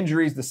 The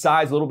injuries, the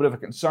size, a little bit of a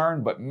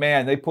concern, but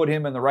man, they put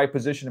him in the right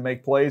position to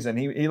make plays, and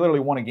he literally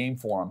won a game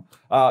for him.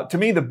 To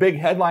me, the big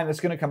headline that's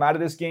going to come out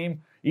of this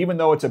game, even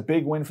though it's a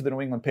big win for the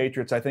New England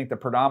Patriots, I think the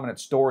predominant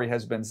story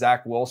has been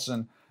Zach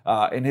Wilson.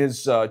 in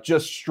his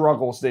just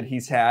struggles that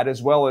he's had,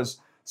 as well as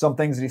some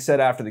things that he said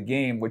after the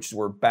game, which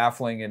were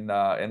baffling,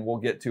 and we'll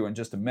get to in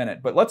just a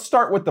minute. But let's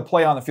start with the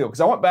play on the field,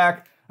 because I went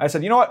back, I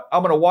said, you know what,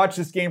 I'm going to watch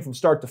this game from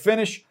start to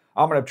finish.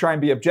 I'm going to try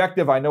and be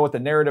objective. I know what the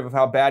narrative of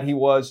how bad he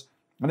was,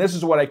 and this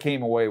is what I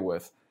came away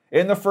with.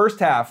 In the first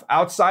half,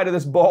 outside of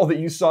this ball that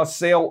you saw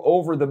sail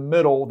over the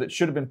middle that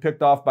should have been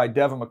picked off by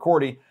Devin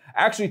McCourty,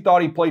 I actually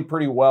thought he played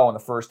pretty well in the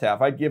first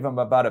half. I'd give him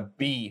about a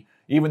B,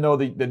 even though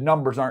the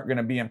numbers aren't going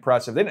to be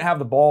impressive. They didn't have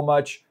the ball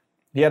much.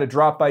 He had a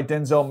drop by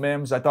Denzel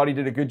Mims. I thought he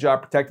did a good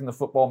job protecting the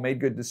football, made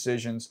good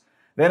decisions.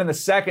 Then in the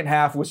second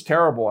half was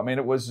terrible. I mean,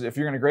 it was, if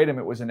you're going to grade him,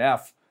 it was an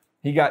F.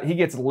 He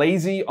gets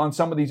lazy on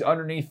some of these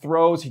underneath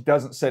throws. He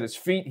doesn't set his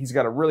feet. He's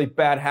got a really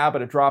bad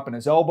habit of dropping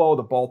his elbow.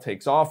 The ball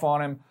takes off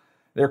on him.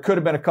 There could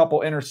have been a couple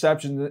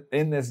interceptions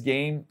in this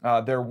game.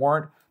 There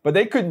weren't, but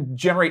they couldn't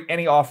generate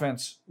any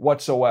offense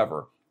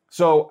whatsoever.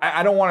 So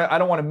I don't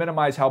want to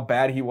minimize how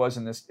bad he was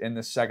in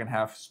this second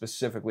half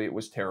specifically. It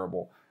was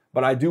terrible,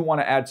 but I do want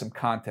to add some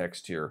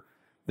context here.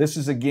 This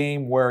is a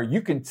game where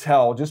you can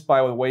tell just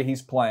by the way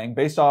he's playing,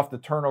 based off the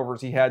turnovers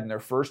he had in their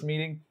first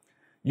meeting.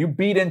 You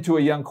beat into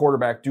a young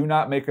quarterback. Do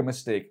not make a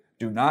mistake.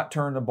 Do not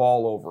turn the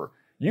ball over.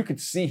 You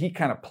could see he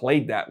kind of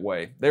played that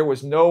way. There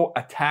was no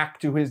attack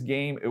to his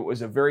game. It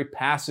was a very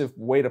passive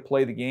way to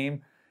play the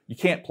game. You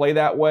can't play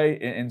that way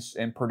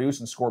and produce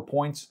and score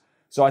points.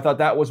 So I thought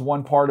that was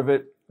one part of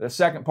it. The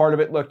second part of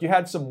it, look, you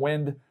had some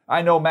wind.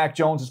 I know Mac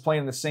Jones is playing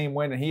in the same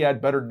wind, and he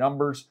had better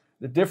numbers.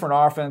 The different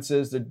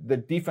offenses, the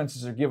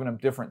defenses are giving him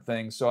different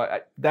things. So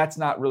that's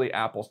not really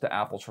apples to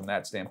apples from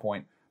that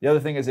standpoint. The other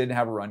thing is they didn't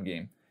have a run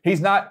game.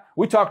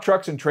 We talk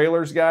trucks and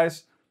trailers,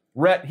 guys.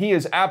 Rhett, he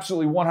is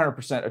absolutely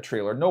 100% a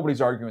trailer.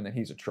 Nobody's arguing that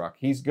he's a truck.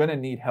 He's going to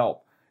need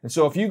help. And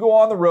so if you go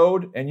on the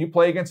road and you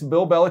play against a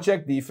Bill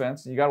Belichick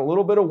defense, and you got a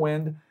little bit of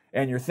wind,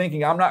 and you're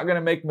thinking, I'm not going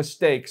to make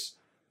mistakes,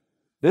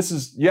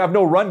 you have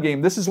no run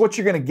game. This is what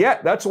you're going to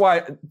get. That's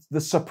why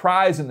the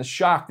surprise and the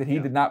shock that he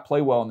did not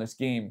play well in this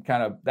game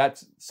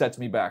that sets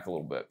me back a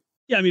little bit.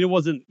 Yeah, I mean, it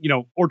wasn't,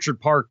 Orchard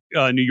Park,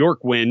 New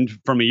York wind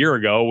from a year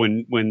ago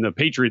when the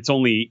Patriots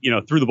only,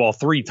 threw the ball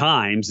 3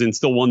 times and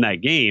still won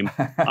that game.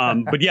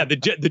 But yeah, the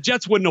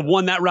Jets wouldn't have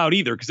won that route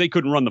either because they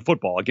couldn't run the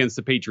football against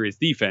the Patriots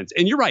defense.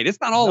 And you're right, it's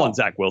not all on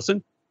Zach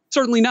Wilson.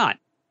 Certainly not.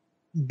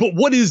 But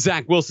what is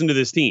Zach Wilson to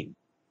this team?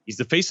 He's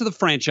the face of the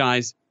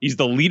franchise. He's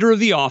the leader of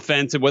the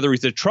offense. And whether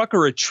he's a truck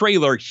or a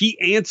trailer, he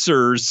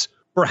answers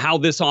for how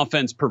this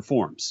offense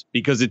performs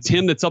because it's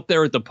him that's up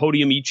there at the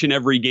podium each and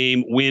every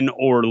game, win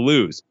or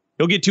lose.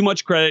 He'll get too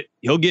much credit.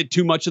 He'll get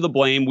too much of the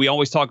blame. We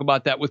always talk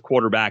about that with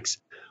quarterbacks.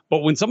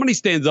 But when somebody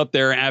stands up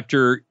there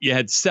after you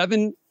had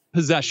 7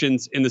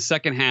 possessions in the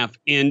second half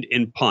and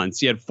in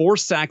punts, you had 4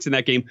 sacks in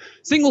that game,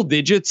 single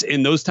digits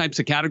in those types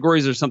of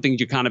categories are something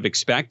you kind of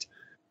expect.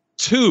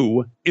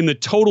 2 in the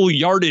total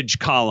yardage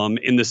column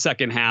in the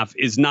second half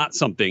is not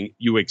something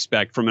you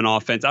expect from an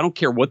offense. I don't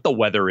care what the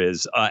weather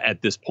is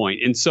at this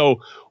point. And so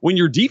when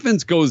your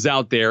defense goes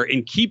out there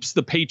and keeps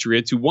the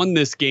Patriots, who won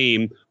this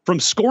game, from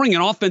scoring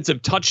an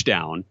offensive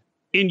touchdown,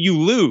 and you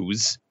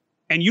lose,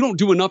 and you don't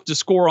do enough to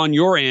score on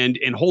your end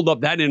and hold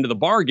up that end of the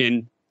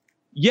bargain,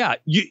 yeah,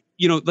 you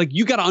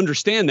got to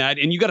understand that,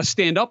 and you got to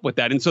stand up with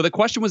that. And so the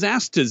question was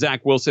asked to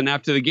Zach Wilson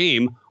after the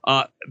game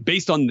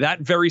based on that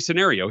very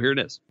scenario. Here it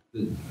is.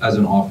 As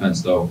an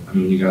offense, though, I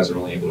mean, when you guys are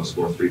only able to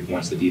score 3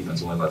 points, the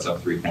defense only lets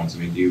up 3 points. I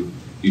mean, do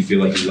you feel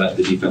like you let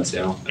the defense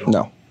down at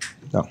all?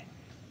 No.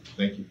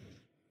 Thank you.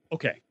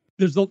 Okay.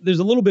 There's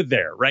a little bit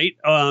there, right?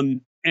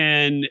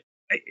 And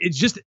it's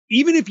just,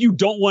 even if you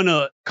don't want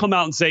to come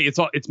out and say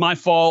it's my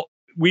fault,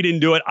 we didn't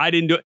do it, I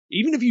didn't do it.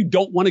 Even if you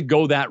don't want to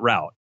go that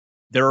route,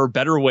 there are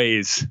better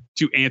ways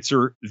to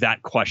answer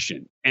that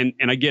question. And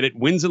I get it.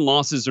 Wins and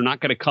losses are not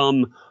going to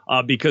come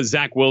because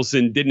Zach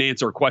Wilson didn't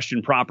answer a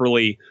question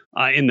properly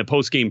in the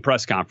post-game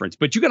press conference.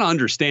 But you got to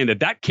understand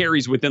that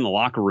carries within the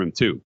locker room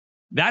too.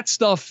 That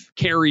stuff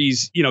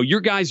carries, your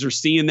guys are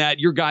seeing that.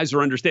 Your guys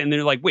are understanding.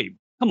 They're like, wait,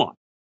 come on.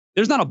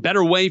 There's not a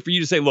better way for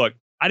you to say, look,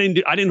 I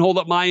didn't hold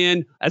up my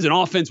end. As an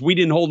offense, we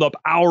didn't hold up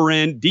our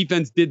end.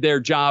 Defense did their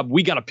job.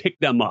 We got to pick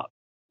them up.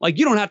 Like,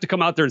 you don't have to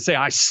come out there and say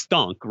I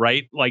stunk,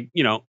 right? Like,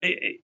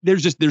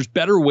 there's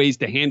better ways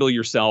to handle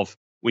yourself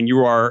when you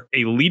are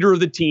a leader of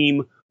the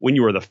team, when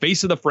you are the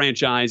face of the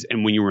franchise,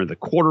 and when you are the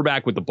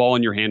quarterback with the ball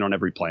in your hand on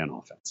every play on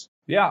offense.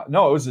 Yeah,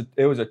 no,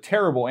 it was a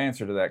terrible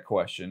answer to that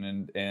question,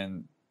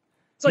 and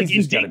it's like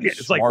indignant.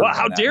 It's like, well,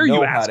 how dare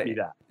you ask me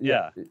that?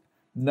 Yeah.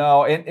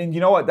 No, and you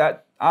know what?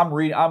 That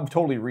I'm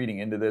totally reading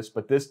into this,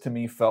 but this to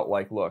me felt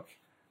like, look,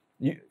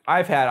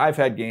 I've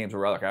had games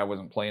where I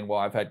wasn't playing well.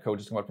 I've had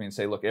coaches come up to me and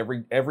say, look,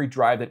 every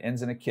drive that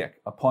ends in a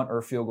kick, a punt or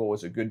a field goal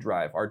is a good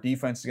drive. Our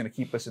defense is going to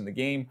keep us in the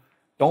game.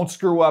 Don't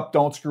screw up,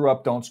 don't screw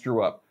up, don't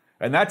screw up.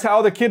 And that's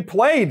how the kid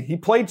played. He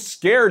played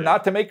scared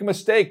not to make a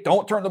mistake.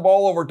 Don't turn the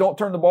ball over, don't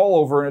turn the ball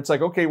over. And it's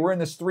like, okay, we're in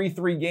this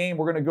 3-3 game.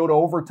 We're going to go to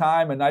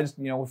overtime, and I just,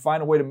 we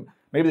find a way to,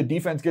 maybe the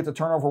defense gets a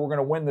turnover. We're going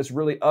to win this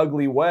really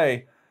ugly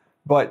way.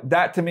 But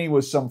that to me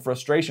was some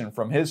frustration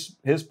from his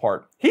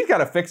part. He's got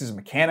to fix his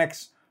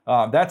mechanics.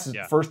 That's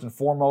first and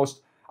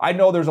foremost. I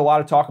know there's a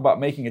lot of talk about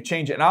making a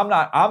change, and I'm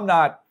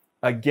not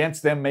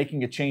against them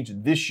making a change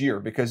this year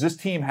because this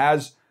team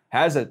has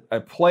a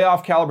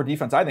playoff caliber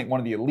defense. I think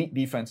one of the elite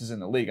defenses in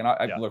the league.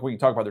 And look, we can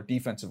talk about their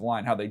defensive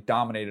line, how they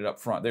dominated up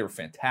front. They were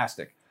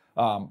fantastic.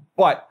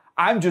 But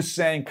I'm just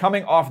saying,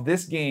 coming off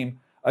this game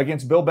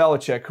against Bill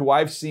Belichick, who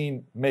I've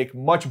seen make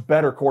much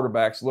better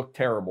quarterbacks look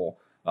terrible.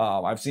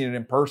 I've seen it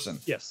in person.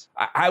 Yes.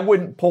 I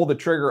wouldn't pull the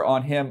trigger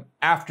on him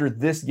after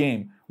this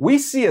game. We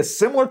see a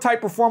similar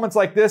type performance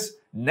like this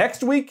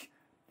next week,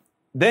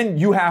 then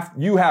you have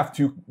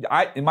to,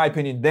 in my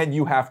opinion, then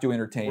you have to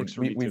entertain.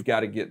 We've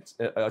got to get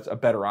a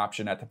better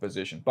option at the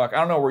position. Buck, I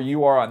don't know where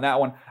you are on that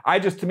one.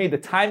 To me, the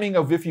timing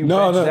of if you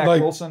bench Zach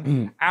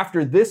Wilson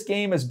after this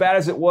game, as bad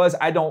as it was,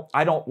 I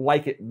don't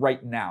like it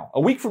right now.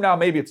 A week from now,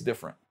 maybe it's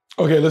different.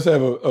 Okay, let's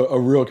have a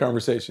real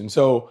conversation.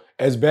 So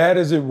as bad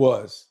as it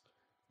was,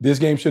 this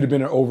game should have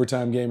been an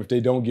overtime game if they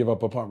don't give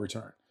up a punt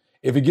return.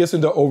 If it gets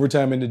into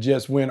overtime and the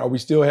Jets win, are we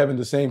still having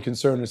the same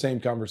concern, the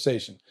same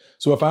conversation?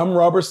 So if I'm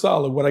Robert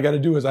Saleh, what I got to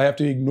do is I have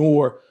to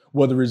ignore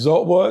what the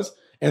result was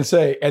and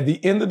say, at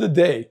the end of the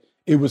day,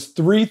 it was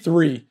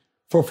 3-3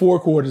 for 4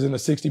 quarters in a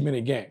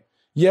 60-minute game.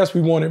 Yes, we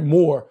wanted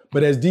more,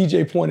 but as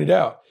DJ pointed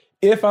out,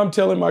 if I'm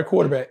telling my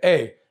quarterback,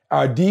 hey,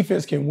 our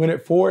defense can win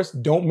it for us,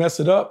 don't mess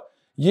it up,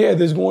 yeah,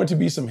 there's going to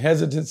be some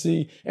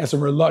hesitancy and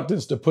some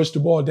reluctance to push the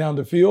ball down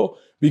the field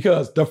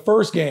because the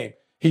first game,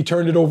 he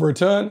turned it over a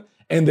ton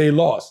and they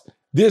lost.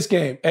 This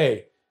game,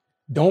 hey,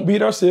 don't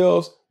beat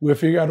ourselves. We'll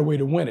figure out a way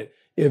to win it.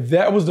 If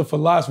that was the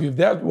philosophy, if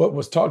that's what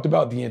was talked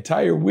about the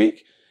entire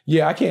week,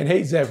 yeah, I can't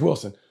hate Zach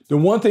Wilson. The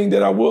one thing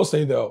that I will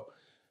say, though,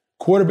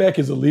 quarterback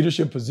is a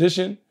leadership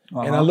position.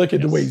 And I look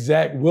at the way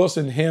Zach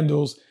Wilson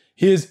handles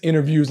his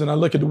interviews, and I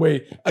look at the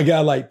way a guy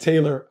like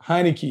Taylor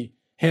Heineke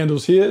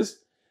handles his.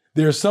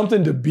 There's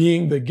something to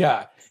being the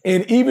guy.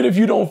 And even if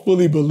you don't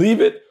fully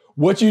believe it,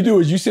 what you do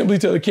is you simply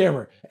tell the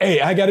camera, hey,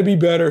 I got to be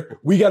better.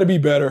 We got to be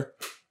better.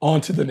 On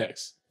to the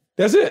next.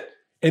 That's it.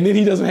 And then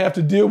he doesn't have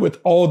to deal with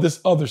all this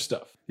other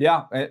stuff.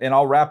 Yeah, and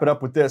I'll wrap it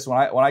up with this. When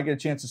I get a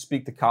chance to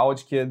speak to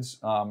college kids,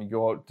 you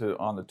go out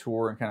on the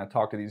tour and kind of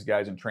talk to these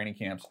guys in training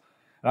camps,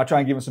 and I try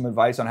and give them some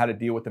advice on how to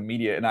deal with the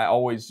media. And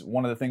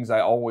one of the things I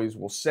always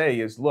will say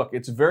is, look,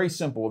 it's very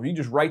simple. If you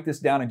just write this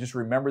down and just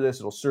remember this,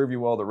 it'll serve you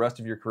well the rest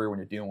of your career when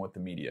you're dealing with the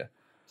media.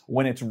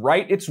 When it's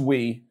right, it's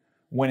we.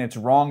 When it's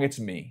wrong, it's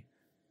me.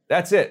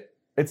 That's it.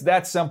 It's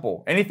that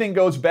simple. Anything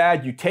goes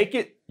bad, you take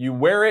it, you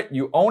wear it,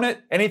 you own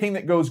it. Anything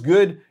that goes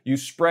good, you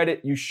spread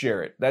it, you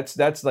share it. That's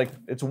like,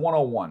 it's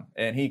 101.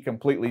 And he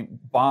completely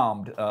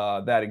bombed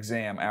that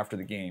exam after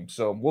the game.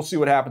 So we'll see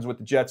what happens with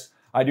the Jets.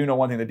 I do know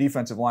one thing, the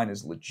defensive line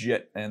is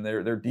legit, and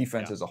their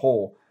defense as a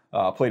whole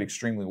played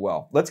extremely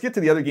well. Let's get to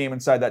the other game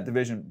inside that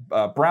division,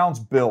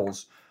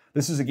 Browns-Bills.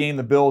 This is a game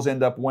the Bills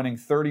end up winning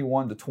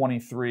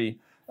 31-23.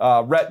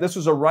 Rhett, this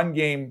was a run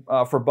game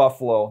for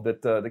Buffalo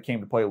that came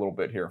to play a little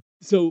bit here.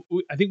 So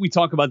I think we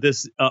talk about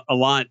this a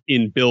lot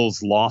in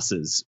Bills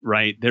losses,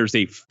 right? There's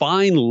a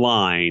fine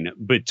line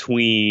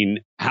between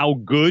how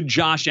good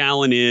Josh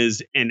Allen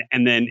is and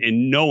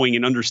knowing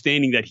and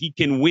understanding that he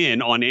can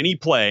win on any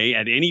play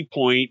at any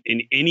point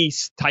in any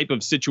type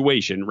of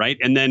situation, right?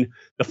 And then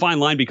the fine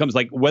line becomes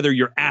like whether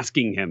you're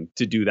asking him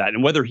to do that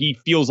and whether he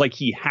feels like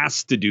he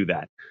has to do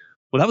that.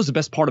 Well, that was the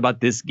best part about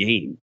this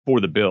game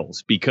for the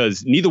Bills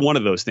because neither one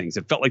of those things.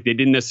 It felt like they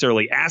didn't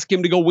necessarily ask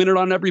him to go win it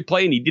on every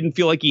play, and he didn't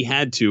feel like he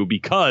had to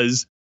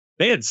because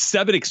they had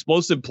 7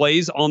 explosive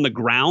plays on the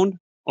ground.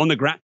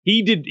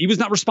 He was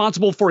not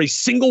responsible for a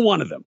single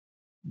one of them.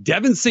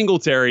 Devin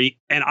Singletary,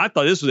 and I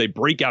thought this was a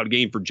breakout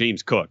game for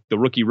James Cook, the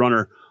rookie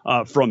runner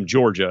from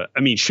Georgia. I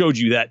mean, showed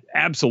you that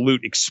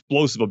absolute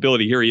explosive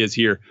ability. Here he is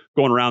here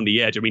going around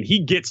the edge. I mean,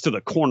 he gets to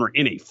the corner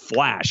in a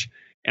flash.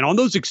 And on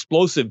those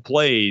explosive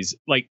plays,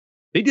 like,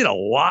 they did a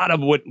lot of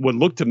what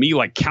looked to me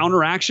like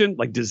counter action,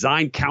 like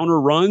design counter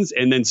runs,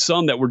 and then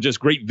some that were just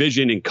great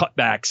vision and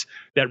cutbacks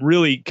that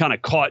really kind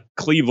of caught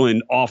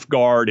Cleveland off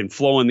guard and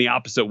flowing the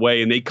opposite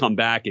way. And they come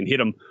back and hit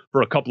them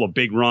for a couple of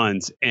big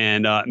runs.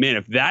 And man,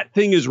 if that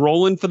thing is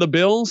rolling for the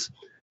Bills,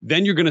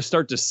 then you're going to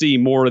start to see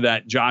more of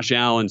that Josh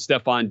Allen,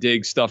 Stephon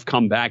Diggs stuff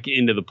come back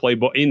into the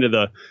playbook, into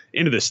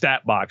the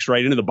stat box,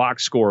 right? Into the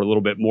box score a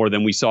little bit more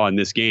than we saw in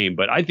this game.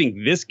 But I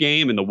think this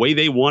game and the way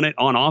they won it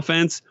on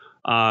offense,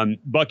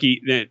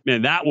 Bucky,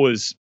 man, that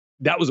was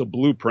a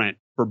blueprint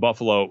for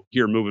Buffalo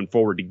here moving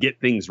forward to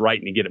get things right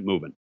and to get it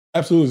moving.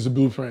 Absolutely, it's a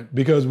blueprint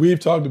because we've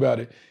talked about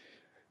it.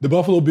 The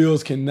Buffalo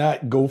Bills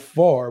cannot go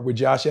far with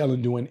Josh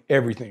Allen doing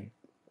everything.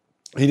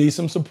 He needs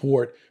some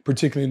support,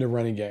 particularly in the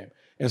running game.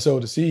 And so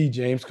to see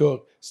James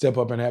Cook step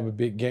up and have a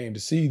big game,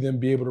 to see them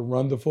be able to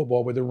run the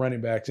football with their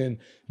running backs and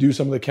do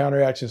some of the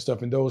counteraction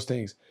stuff and those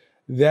things,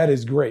 that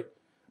is great.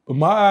 But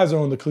my eyes are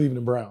on the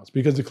Cleveland Browns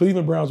because the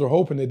Cleveland Browns are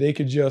hoping that they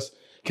could just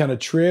kind of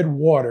tread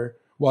water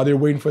while they're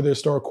waiting for their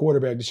star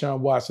quarterback, Deshaun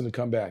Watson, to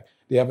come back.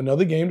 They have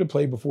another game to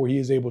play before he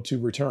is able to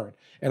return.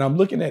 And I'm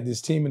looking at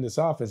this team and this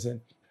offense,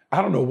 and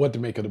I don't know what to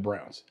make of the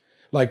Browns.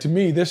 Like, to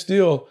me, they're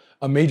still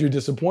a major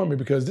disappointment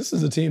because this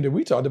is a team that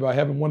we talked about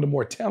having one of the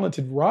more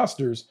talented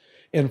rosters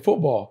in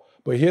football.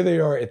 But here they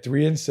are at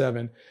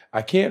 3-7.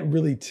 I can't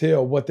really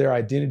tell what their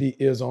identity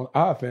is on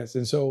offense.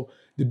 And so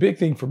the big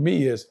thing for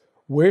me is,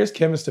 where's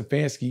Kevin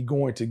Stefanski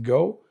going to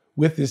go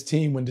with this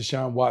team when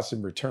Deshaun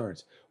Watson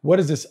returns? What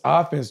is this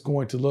offense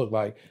going to look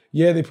like?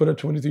 Yeah, they put up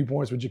 23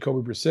 points with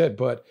Jacoby Brissett,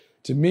 but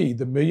to me,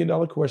 the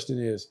million-dollar question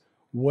is,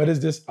 what is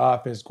this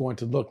offense going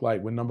to look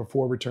like when number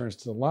 4 returns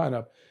to the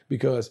lineup?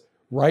 Because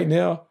right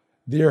now,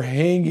 they're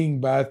hanging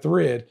by a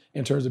thread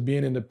in terms of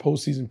being in the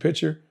postseason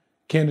picture.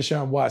 Can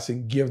Deshaun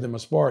Watson give them a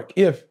spark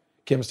if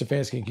Kevin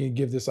Stefanski can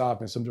give this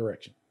offense some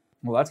direction?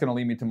 Well, that's going to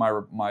lead me to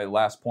my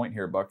last point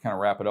here, Buck, kind of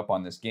wrap it up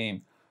on this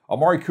game.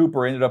 Amari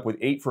Cooper ended up with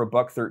 8 for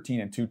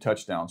 $113 and 2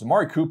 touchdowns.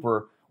 Amari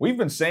Cooper, we've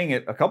been saying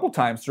it a couple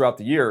times throughout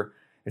the year,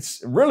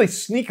 it's really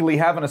sneakily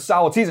having a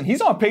solid season.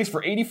 He's on pace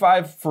for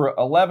 85 for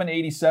 11,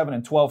 87,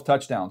 and 12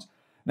 touchdowns.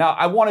 Now,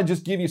 I want to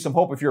just give you some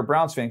hope if you're a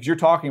Browns fan, because you're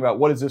talking about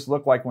what does this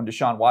look like when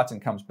Deshaun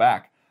Watson comes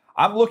back.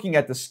 I'm looking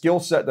at the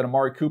skill set that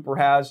Amari Cooper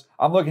has.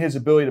 I'm looking at his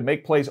ability to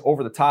make plays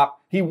over the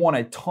top. He won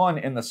a ton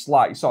in the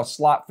slot. You saw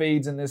slot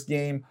fades in this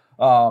game.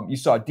 You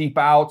saw deep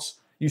outs.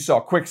 You saw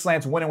quick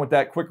slants winning with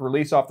that quick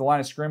release off the line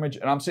of scrimmage.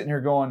 And I'm sitting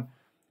here going,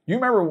 you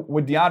remember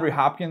what DeAndre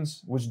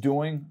Hopkins was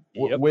doing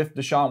with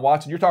Deshaun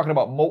Watson? You're talking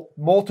about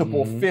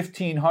multiple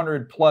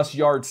 1,500-plus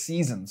yard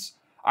seasons.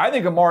 I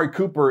think Amari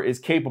Cooper is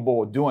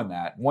capable of doing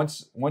that.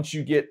 Once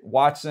you get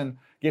Watson,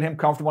 get him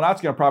comfortable. Now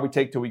it's going to probably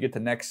take till we get to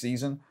next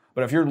season.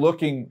 But if you're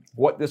looking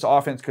what this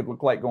offense could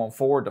look like going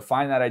forward, to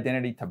find that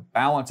identity, to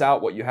balance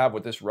out what you have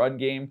with this run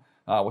game,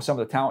 with some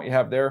of the talent you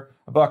have there,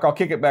 Buck, I'll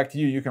kick it back to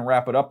you. You can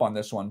wrap it up on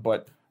this one.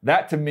 But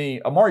that, to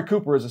me, Amari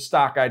Cooper is a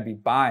stock I'd be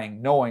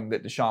buying, knowing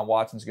that Deshaun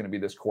Watson's going to be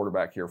this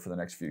quarterback here for the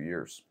next few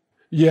years.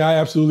 Yeah, I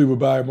absolutely would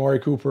buy Amari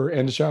Cooper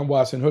and Deshaun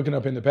Watson hooking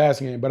up in the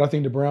passing game. But I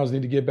think the Browns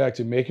need to get back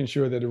to making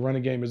sure that the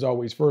running game is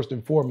always first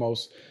and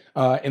foremost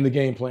in the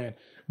game plan.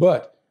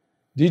 But,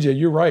 DJ,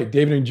 you're right.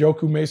 David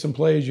Njoku made some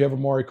plays. You have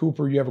Amari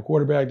Cooper. You have a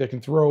quarterback that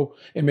can throw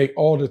and make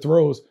all the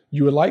throws.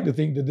 You would like to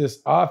think that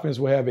this offense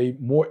will have a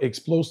more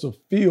explosive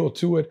feel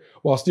to it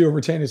while still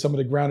retaining some of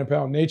the ground and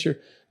pound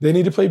nature. They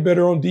need to play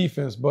better on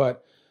defense,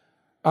 but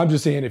I'm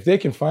just saying, if they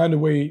can find a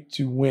way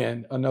to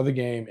win another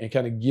game and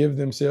kind of give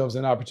themselves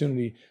an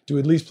opportunity to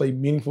at least play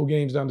meaningful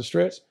games down the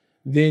stretch,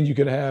 then you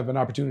could have an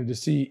opportunity to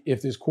see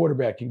if this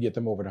quarterback can get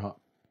them over the hump.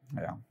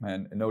 Yeah,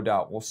 and no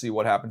doubt. We'll see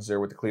what happens there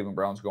with the Cleveland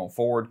Browns going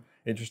forward.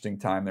 Interesting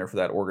time there for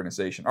that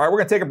organization. All right, we're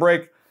going to take a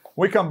break.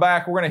 When we come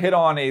back, we're going to hit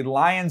on a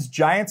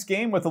Lions-Giants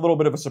game with a little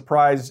bit of a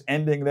surprise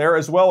ending there,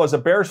 as well as a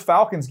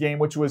Bears-Falcons game,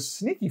 which was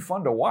sneaky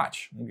fun to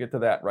watch. We'll get to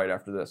that right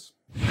after this.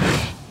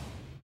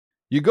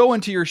 You go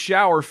into your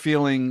shower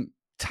feeling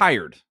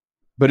tired,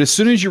 but as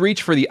soon as you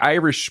reach for the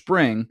Irish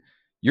Spring,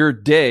 your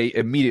day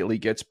immediately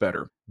gets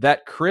better.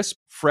 That crisp,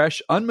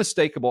 fresh,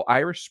 unmistakable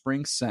Irish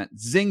Spring scent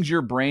zings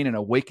your brain and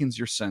awakens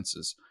your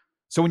senses.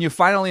 So when you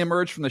finally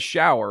emerge from the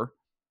shower,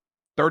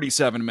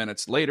 37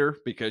 minutes later,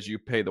 because you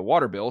pay the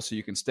water bill so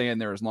you can stay in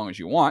there as long as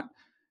you want,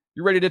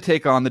 you're ready to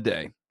take on the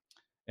day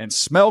and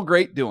smell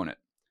great doing it.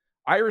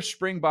 Irish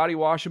Spring Body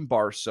Wash and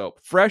Bar Soap.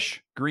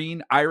 Fresh,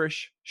 green,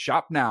 Irish.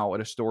 Shop now at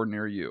a store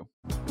near you.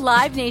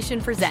 Live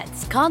Nation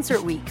presents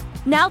Concert Week.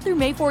 Now through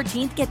May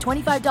 14th, get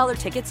 $25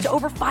 tickets to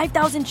over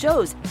 5,000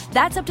 shows.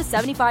 That's up to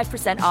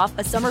 75% off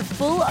a summer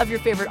full of your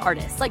favorite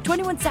artists like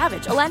 21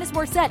 Savage, Alanis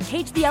Morissette,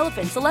 Cage the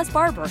Elephant, Celeste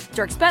Barber,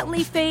 Dierks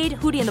Bentley, Fade,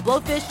 Hootie and the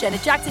Blowfish,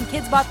 Janet Jackson,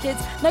 Kidz Bop Kids,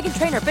 Meghan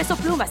Trainor, Bissell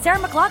Pluma, Sarah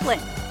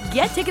McLachlan.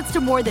 Get tickets to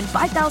more than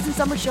 5,000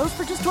 summer shows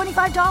for just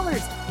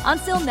 $25.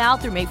 Until now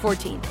through May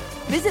 14th.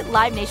 Visit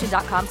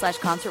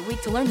LiveNation.com/Concert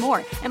Week to learn more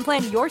and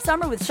plan your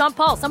summer with Sean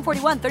Paul, Sum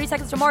 41, 30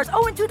 Seconds to Mars,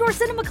 and Two Door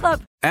Cinema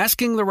Club.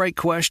 Asking the right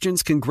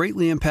questions can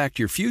greatly impact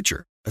your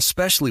future,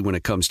 especially when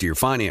it comes to your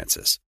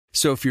finances.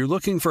 So if you're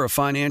looking for a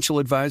financial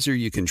advisor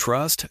you can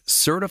trust,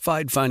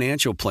 certified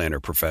financial planner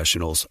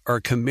professionals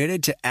are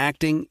committed to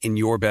acting in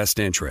your best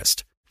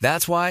interest.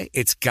 That's why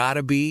it's got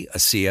to be a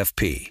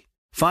CFP.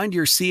 Find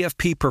your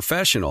CFP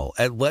professional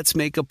at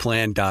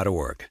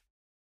letsmakeaplan.org.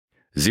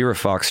 Zero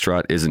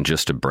Foxtrot isn't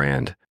just a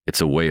brand,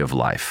 it's a way of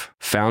life.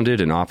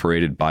 Founded and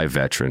operated by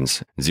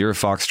veterans, Zero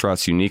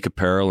Foxtrot's unique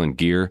apparel and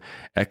gear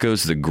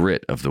echoes the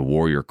grit of the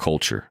warrior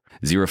culture.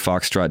 Zero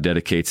Foxtrot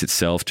dedicates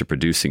itself to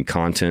producing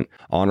content,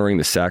 honoring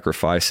the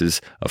sacrifices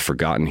of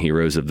forgotten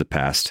heroes of the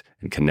past,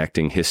 and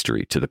connecting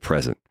history to the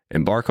present.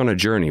 Embark on a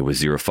journey with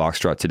Zero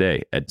Foxtrot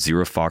today at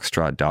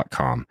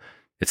zerofoxtrot.com.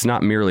 It's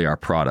not merely our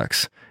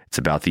products, it's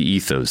about the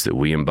ethos that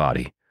we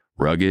embody.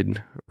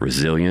 Rugged,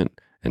 resilient,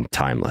 and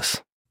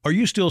timeless. Are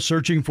you still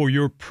searching for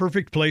your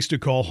perfect place to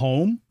call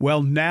home?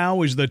 Well,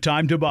 now is the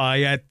time to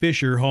buy at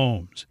Fisher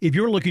Homes. If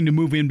you're looking to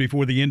move in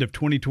before the end of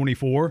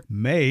 2024,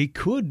 May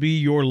could be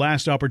your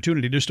last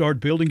opportunity to start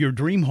building your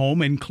dream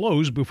home and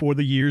close before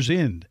the year's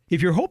end.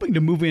 If you're hoping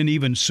to move in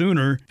even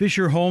sooner,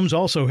 Fisher Homes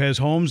also has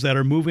homes that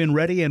are move-in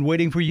ready and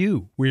waiting for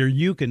you, where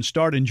you can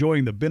start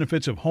enjoying the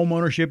benefits of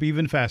homeownership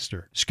even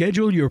faster.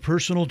 Schedule your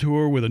personal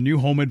tour with a new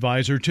home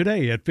advisor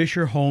today at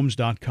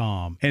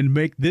FisherHomes.com and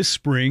make this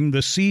spring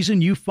the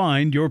season you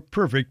find your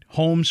perfect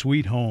home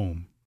sweet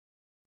home.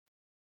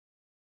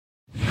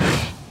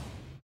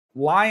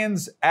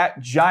 Lions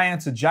at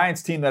Giants, a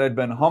Giants team that had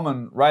been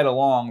humming right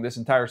along this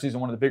entire season,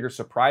 one of the bigger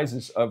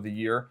surprises of the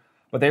year.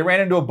 But they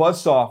ran into a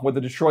buzzsaw with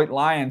the Detroit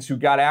Lions, who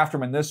got after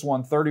them in this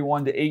one,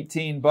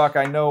 31-18. Buck,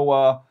 I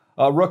know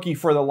a rookie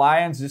for the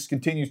Lions just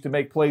continues to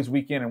make plays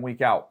week in and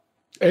week out.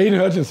 Aiden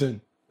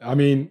Hutchinson. I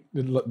mean,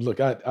 look,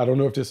 I don't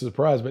know if this is a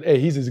surprise, but hey,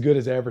 he's as good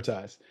as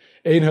advertised.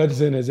 Aiden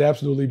Hutchinson has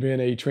absolutely been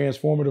a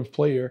transformative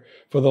player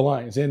for the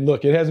Lions. And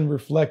look, it hasn't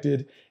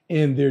reflected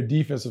in their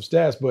defensive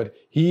stats, but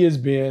he has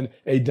been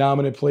a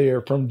dominant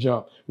player from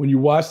jump. When you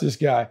watch this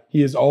guy,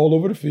 he is all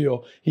over the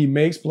field. He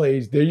makes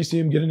plays. There you see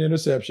him get an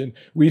interception.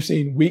 We've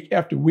seen week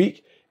after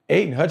week,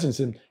 Aiden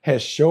Hutchinson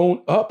has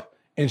shown up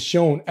and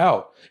shown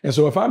out. And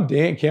so if I'm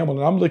Dan Campbell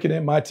and I'm looking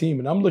at my team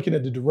and I'm looking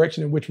at the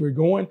direction in which we're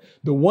going,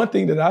 the one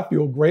thing that I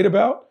feel great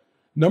about,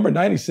 number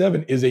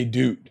 97 is a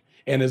dude.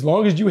 And as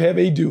long as you have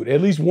a dude, at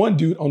least one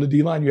dude on the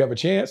D-line, you have a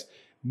chance.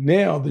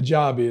 Now the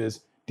job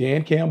is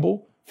Dan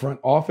Campbell,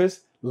 front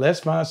office, let's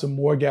find some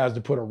more guys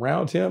to put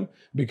around him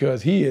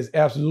because he is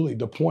absolutely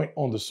the point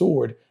on the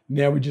sword.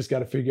 Now we just got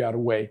to figure out a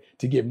way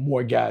to get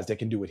more guys that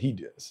can do what he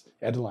does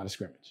at the line of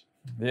scrimmage.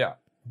 Yeah.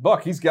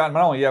 Buck, he's got,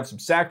 not only you have some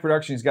sack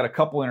production, he's got a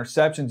couple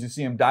interceptions. You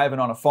see him diving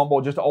on a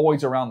fumble, just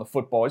always around the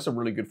football. He's a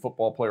really good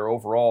football player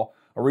overall.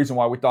 A reason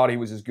why we thought he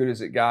was as good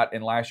as it got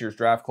in last year's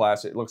draft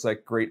class. It looks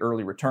like great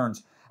early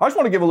returns. I just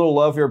want to give a little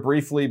love here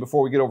briefly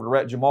before we get over to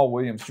Rhett. Jamal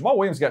Williams. Jamal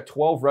Williams got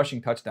 12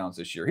 rushing touchdowns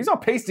this year. He's on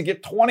pace to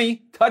get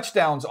 20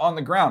 touchdowns on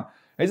the ground.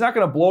 He's not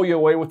going to blow you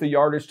away with the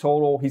yardage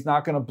total. He's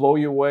not going to blow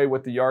you away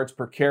with the yards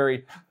per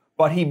carry.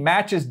 But he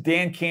matches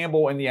Dan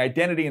Campbell and the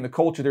identity and the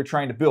culture they're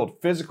trying to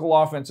build. Physical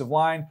offensive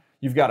line.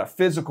 You've got a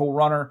physical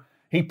runner.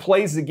 He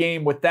plays the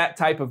game with that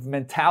type of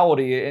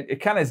mentality. It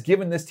kind of has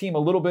given this team a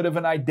little bit of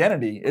an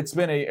identity. It's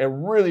been a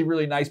really,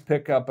 really nice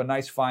pickup, a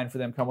nice find for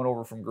them coming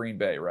over from Green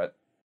Bay, Rhett.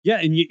 Yeah,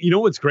 and you know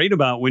what's great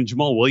about when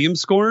Jamal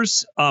Williams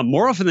scores?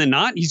 More often than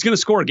not, he's going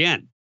to score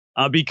again.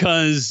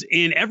 Because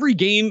in every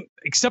game,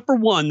 except for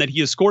one that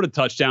he has scored a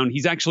touchdown,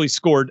 he's actually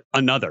scored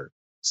another.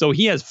 So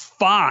he has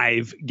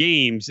 5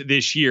 games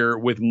this year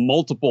with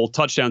multiple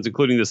touchdowns,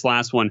 including this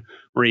last one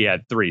where he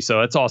had 3.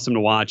 So that's awesome to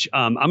watch.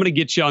 I'm going to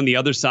get you on the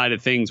other side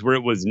of things where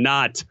it was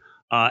not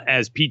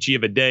as peachy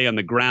of a day on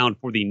the ground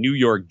for the New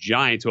York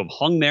Giants, who have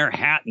hung their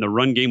hat in the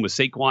run game with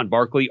Saquon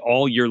Barkley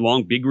all year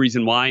long. Big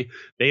reason why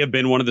they have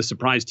been one of the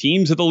surprise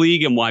teams of the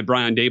league and why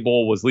Brian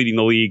Daboll was leading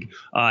the league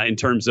in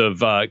terms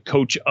of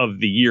coach of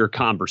the year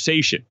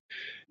conversation.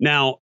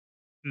 Now,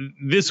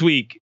 this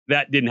week,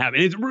 that didn't happen.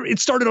 It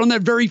started on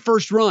that very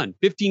first run.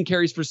 15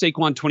 carries for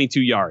Saquon,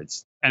 22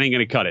 yards. That ain't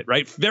going to cut it,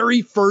 right?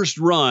 Very first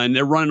run,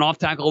 they're running off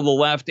tackle to the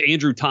left.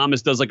 Andrew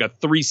Thomas does like a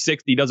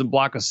 360, doesn't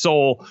block a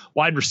soul.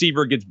 Wide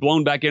receiver gets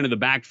blown back into the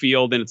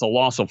backfield, and it's a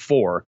loss of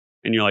 4.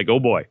 And you're like, oh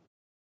boy,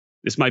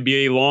 this might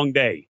be a long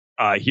day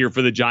here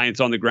for the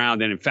Giants on the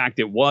ground. And in fact,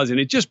 it was. And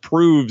it just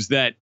proves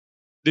that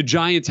the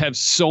Giants have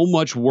so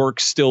much work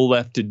still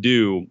left to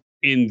do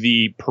in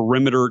the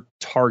perimeter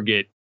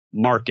target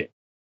market.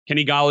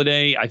 Kenny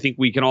Golladay, I think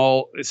we can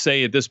all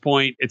say at this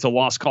point, it's a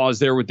lost cause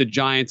there with the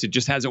Giants. It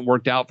just hasn't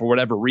worked out for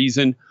whatever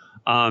reason.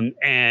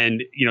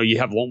 And, you know, you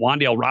have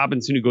Wan'Dale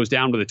Robinson who goes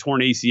down with a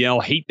torn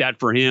ACL. Hate that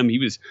for him. He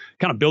was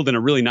kind of building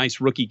a really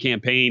nice rookie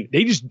campaign.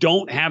 They just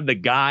don't have the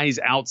guys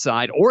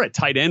outside or at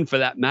tight end for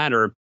that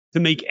matter to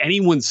make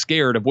anyone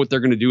scared of what they're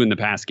going to do in the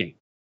pass game.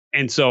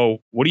 And so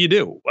what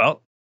do?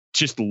 Well,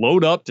 just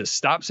load up to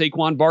stop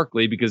Saquon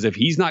Barkley, because if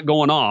he's not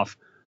going off,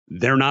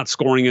 they're not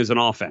scoring as an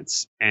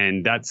offense.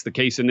 And that's the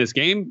case in this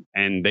game.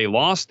 And they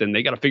lost, and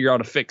they got to figure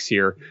out a fix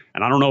here.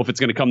 And I don't know if it's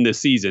going to come this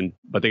season,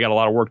 but they got a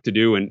lot of work to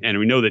do. And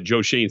we know that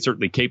Joe Shane's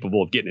certainly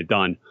capable of getting it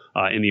done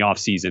in the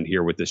offseason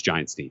here with this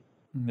Giants team.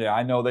 Yeah,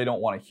 I know they don't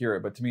want to hear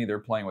it, but to me, they're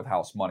playing with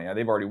house money.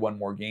 They've already won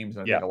more games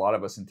than I think a lot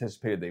of us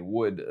anticipated they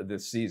would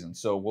this season.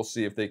 So we'll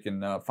see if they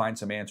can find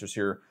some answers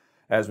here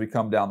as we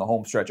come down the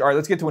home stretch. All right,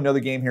 let's get to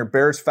another game here.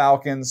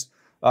 Bears-Falcons.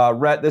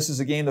 Rhett, this is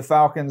a game the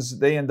Falcons,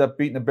 they end up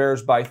beating the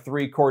Bears by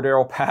 3.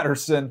 Cordero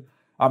Patterson.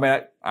 I mean,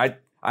 I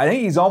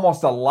think he's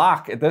almost a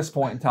lock at this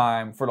point in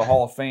time for the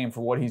Hall of Fame for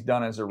what he's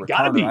done as a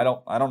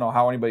returner. I don't know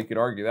how anybody could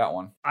argue that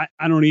one.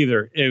 I don't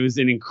either. It was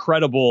an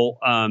incredible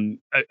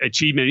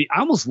achievement.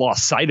 I almost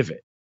lost sight of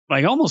it.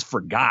 Like, I almost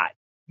forgot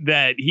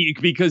that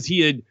because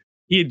he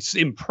had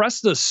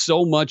impressed us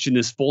so much in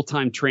this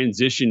full-time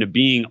transition to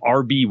being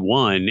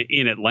RB1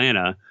 in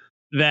Atlanta,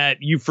 that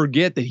you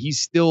forget that he's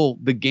still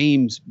the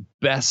game's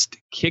best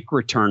kick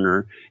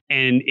returner.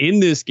 And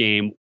in this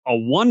game, a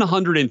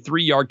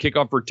 103-yard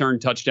kickoff return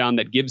touchdown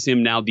that gives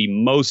him now the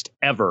most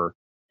ever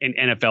in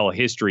NFL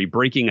history,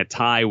 breaking a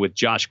tie with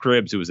Josh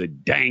Cribbs, who was a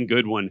dang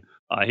good one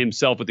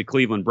himself with the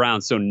Cleveland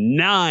Browns. So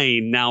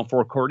 9 now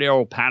for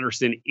Cordero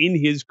Patterson in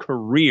his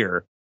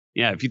career.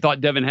 Yeah, if you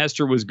thought Devin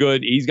Hester was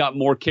good, he's got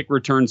more kick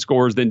return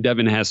scores than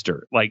Devin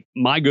Hester. Like,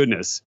 my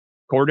goodness,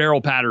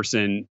 Cordero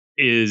Patterson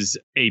is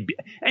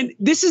and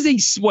this is a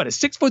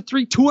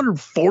 6'3",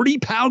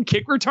 240-pound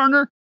kick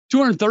returner,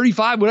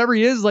 235, whatever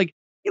he is. Like,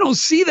 you don't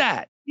see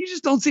that. You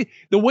just don't see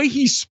the way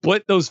he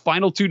split those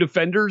final 2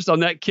 defenders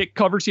on that kick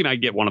cover team. I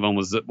get one of them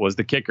was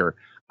the kicker.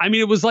 I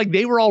mean, it was like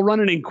they were all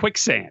running in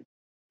quicksand.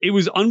 It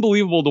was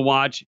unbelievable to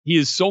watch. He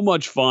is so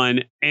much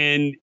fun,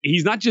 and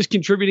he's not just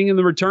contributing in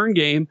the return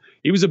game.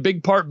 He was a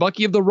big part,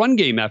 Bucky, of the run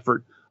game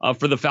effort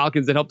for the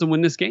Falcons that helped him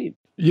win this game.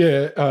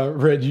 Yeah,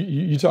 Red,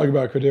 you talk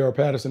about Cordarrelle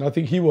Patterson. I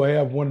think he will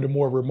have one of the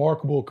more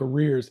remarkable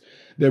careers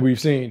that we've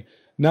seen.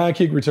 9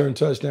 kick return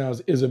touchdowns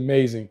is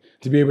amazing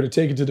to be able to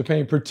take it to the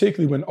paint,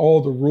 particularly when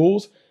all the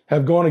rules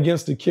have gone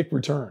against the kick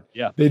return.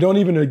 Yeah. They don't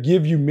even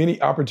give you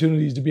many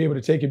opportunities to be able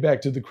to take it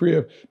back to the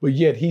crib, but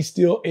yet he's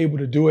still able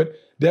to do it.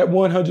 That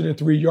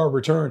 103-yard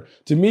return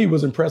to me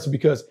was impressive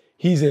because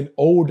he's an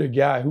older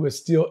guy who is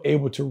still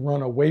able to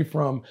run away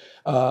from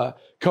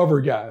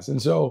cover guys.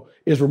 And so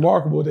it's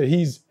remarkable that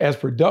he's as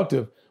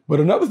productive. But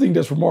another thing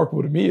that's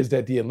remarkable to me is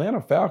that the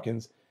Atlanta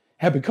Falcons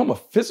have become a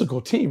physical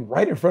team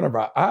right in front of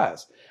our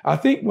eyes. I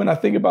think when I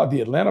think about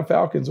the Atlanta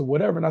Falcons or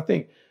whatever, and I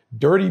think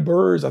Dirty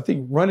Birds, I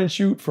think run and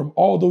shoot from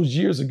all those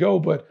years ago,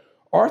 but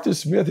Arthur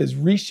Smith has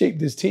reshaped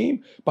this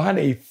team behind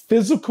a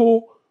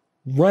physical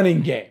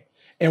running game.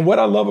 And what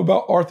I love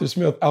about Arthur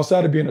Smith,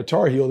 outside of being a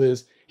Tar Heel,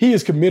 is he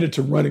is committed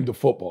to running the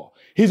football.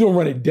 He's going to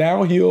run it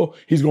downhill.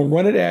 He's going to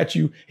run it at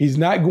you. He's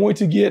not going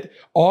to get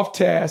off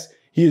task.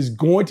 He is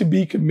going to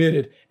be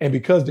committed. And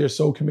because they're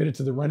so committed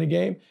to the running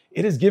game,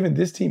 it has given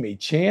this team a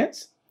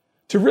chance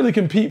to really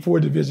compete for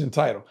a division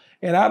title.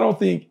 And I don't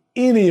think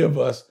any of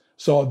us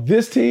saw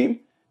this team,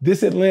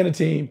 this Atlanta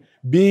team,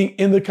 being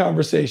in the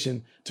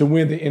conversation to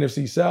win the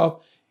NFC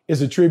South.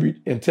 Is a tribute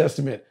and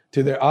testament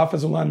to their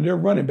offensive line and their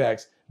running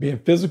backs being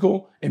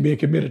physical and being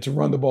committed to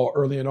run the ball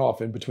early and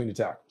often between the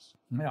tackles.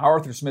 Man,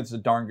 Arthur Smith's a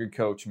darn good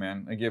coach,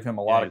 man. I give him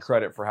a lot of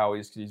credit for how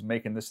he's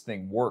making this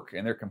thing work,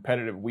 and they're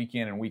competitive week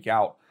in and week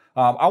out.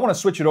 I want to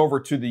switch it over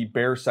to the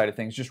Bears side of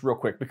things just real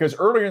quick, because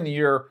earlier in the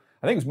year,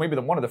 I think it was maybe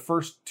one of the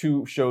first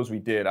 2 shows we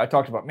did, I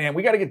talked about, man,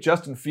 we got to get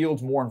Justin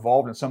Fields more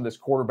involved in some of this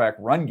quarterback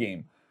run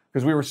game,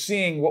 because we were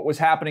seeing what was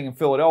happening in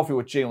Philadelphia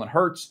with Jalen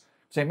Hurts,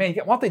 saying, man,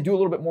 why don't they do a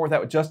little bit more of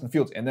that with Justin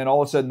Fields? And then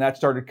all of a sudden that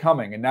started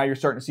coming, and now you're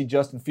starting to see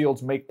Justin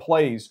Fields make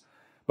plays.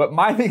 But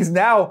my thing is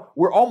now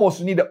we've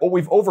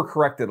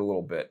overcorrected a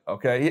little bit,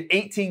 okay? He had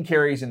 18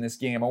 carries in this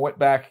game. I went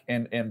back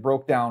and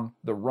broke down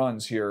the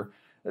runs here.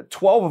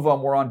 12 of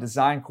them were on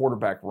design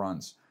quarterback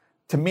runs.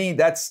 To me,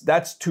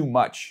 that's too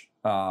much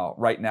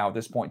right now at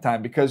this point in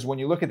time, because when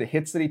you look at the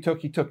hits that he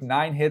took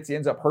 9 hits. He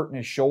ends up hurting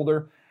his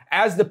shoulder.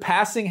 As the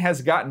passing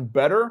has gotten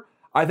better,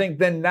 I think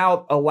then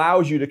now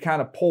allows you to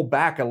kind of pull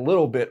back a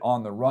little bit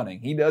on the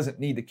running. He doesn't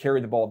need to carry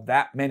the ball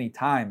that many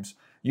times.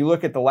 You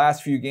look at the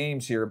last few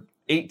games here,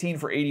 18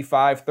 for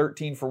 85,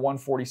 13 for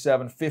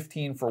 147,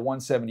 15 for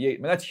 178.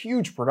 I mean, that's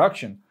huge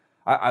production.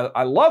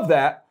 I love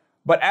that,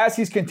 but as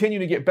he's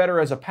continuing to get better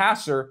as a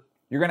passer,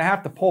 you're going to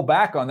have to pull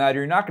back on that, or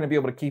you're not going to be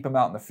able to keep him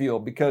out in the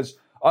field, because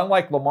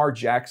unlike Lamar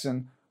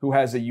Jackson, who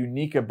has a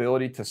unique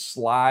ability to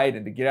slide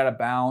and to get out of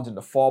bounds and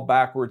to fall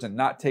backwards and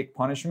not take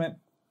punishment,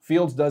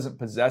 Fields doesn't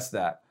possess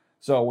that.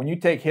 So when you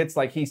take hits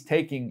like he's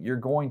taking, you're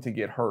going to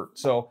get hurt.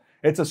 So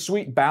it's a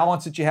sweet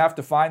balance that you have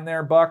to find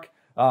there, Buck.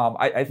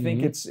 I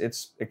think it's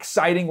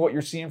exciting what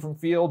you're seeing from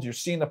Fields. You're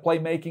seeing the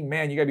playmaking.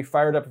 Man, you got to be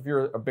fired up if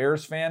you're a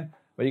Bears fan,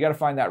 but you got to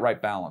find that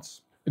right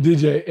balance.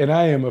 DJ, and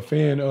I am a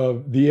fan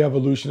of the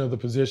evolution of the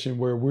position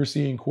where we're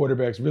seeing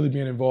quarterbacks really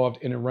being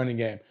involved in a running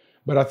game.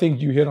 But I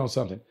think you hit on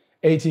something.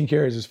 18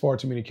 carries is far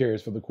too many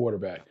carries for the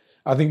quarterback.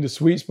 I think the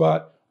sweet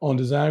spot on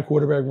design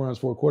quarterback runs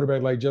for a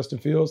quarterback like Justin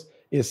Fields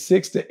is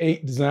 6 to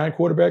 8 design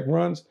quarterback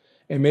runs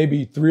and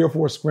maybe 3 or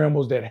 4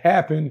 scrambles that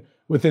happen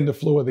within the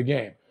flow of the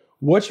game.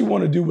 What you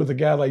want to do with a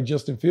guy like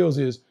Justin Fields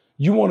is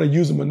you want to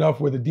use him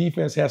enough where the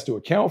defense has to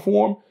account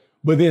for him,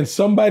 but then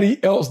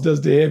somebody else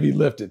does the heavy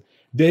lifting.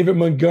 David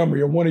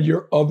Montgomery or one of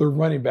your other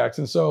running backs.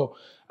 And so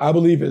I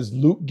believe as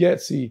Luke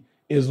Getsy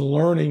is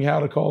learning how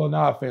to call an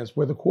offense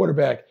where the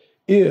quarterback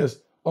is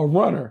a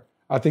runner,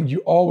 I think you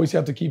always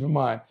have to keep in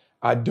mind,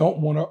 I don't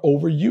want to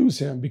overuse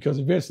him because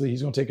eventually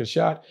he's going to take a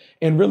shot.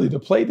 And really the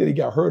play that he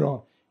got hurt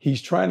on,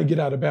 he's trying to get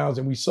out of bounds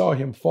and we saw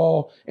him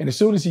fall. And as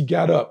soon as he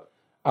got up,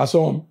 I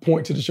saw him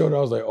point to the shoulder. I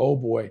was like, oh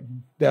boy,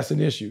 that's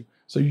an issue.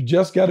 So you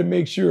just got to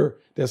make sure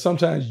that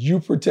sometimes you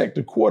protect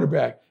the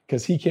quarterback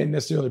because he can't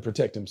necessarily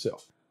protect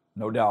himself.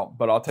 No doubt.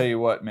 But I'll tell you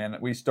what, man,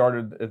 we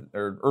started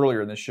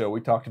earlier in this show,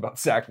 we talked about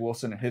Zach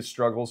Wilson and his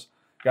struggles.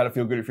 Got to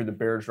feel good if you're the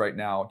Bears right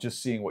now,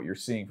 just seeing what you're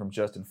seeing from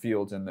Justin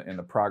Fields and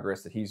the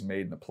progress that he's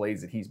made and the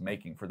plays that he's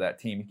making for that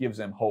team. It gives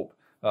them hope,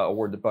 a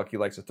word that Bucky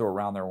likes to throw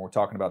around there when we're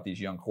talking about these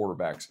young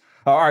quarterbacks.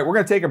 All right, we're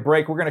going to take a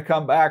break. We're going to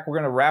come back. We're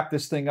going to wrap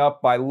this thing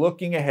up by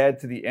looking ahead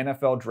to the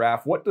NFL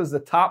draft. What does the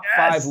top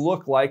 5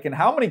 look like, and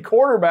how many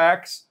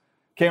quarterbacks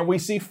can we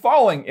see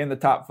falling in the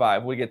top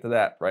 5? We'll get to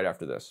that right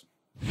after this.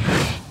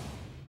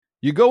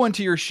 You go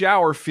into your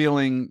shower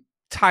feeling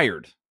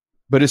tired,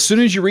 but as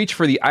soon as you reach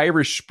for the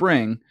Irish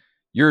Spring,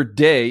 your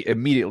day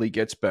immediately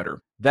gets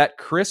better. That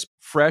crisp,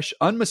 fresh,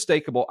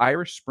 unmistakable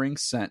Irish Spring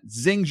scent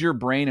zings your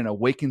brain and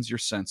awakens your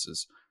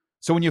senses.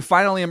 So when you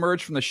finally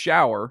emerge from the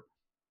shower,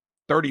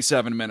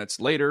 37 minutes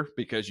later,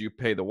 because you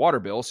pay the water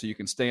bill so you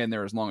can stay in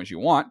there as long as you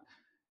want,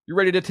 you're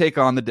ready to take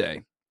on the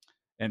day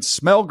and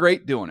smell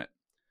great doing it.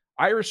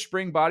 Irish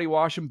Spring Body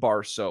Wash and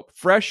Bar Soap.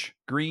 Fresh,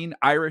 green,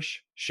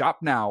 Irish. Shop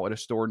now at a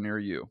store near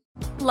you.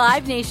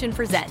 Live Nation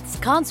presents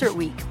Concert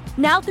Week.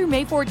 Now through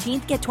May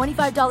 14th, get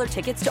 $25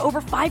 tickets to over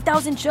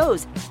 5,000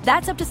 shows.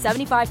 That's up to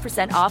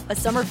 75% off a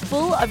summer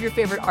full of your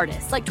favorite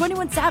artists like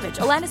 21 Savage,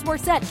 Alanis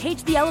Morissette,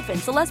 Cage the Elephant,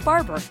 Celeste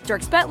Barber,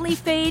 Dierks Bentley,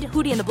 Fade,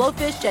 Hootie and the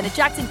Blowfish, Janet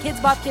Jackson, Kids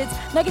Bop Kids,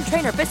 Meghan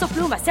Trainor, Peso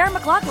Pluma, Sarah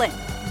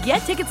McLachlan. Get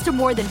tickets to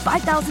more than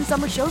 5,000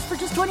 summer shows for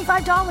just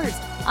 $25.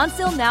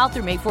 Until now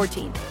through May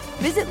 14th.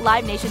 Visit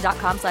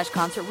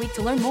LiveNation.com/Concert Week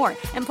to learn more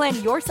and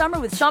plan your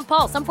summer with Sean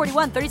Paul, Sum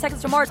 41, 30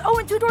 Seconds to Mars,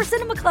 and Two Door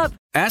Cinema Club.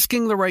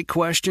 Asking the right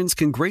questions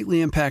can greatly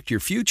impact your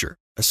future,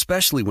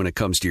 especially when it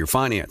comes to your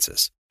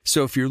finances.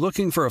 So if you're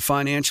looking for a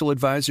financial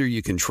advisor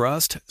you can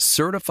trust,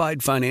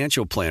 certified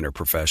financial planner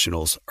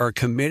professionals are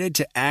committed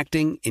to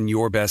acting in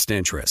your best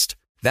interest.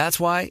 That's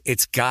why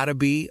it's got to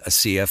be a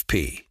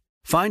CFP.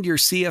 Find your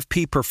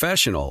CFP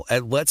professional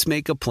at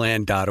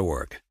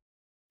letsmakeaplan.org.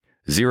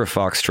 Zero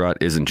Foxtrot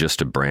isn't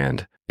just a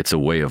brand, it's a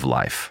way of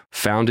life.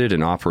 Founded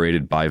and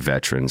operated by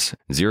veterans,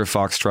 Zero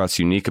Foxtrot's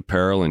unique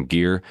apparel and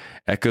gear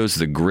echoes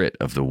the grit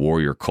of the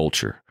warrior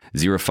culture.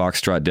 Zero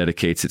Foxtrot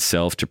dedicates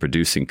itself to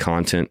producing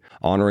content,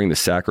 honoring the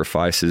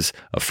sacrifices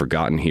of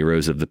forgotten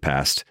heroes of the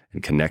past,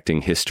 and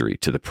connecting history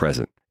to the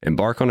present.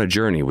 Embark on a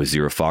journey with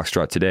Zero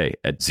Foxtrot today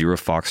at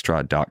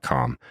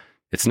zerofoxtrot.com.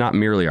 It's not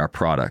merely our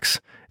products,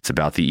 it's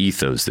about the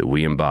ethos that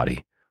we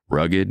embody.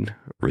 Rugged,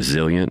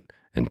 resilient,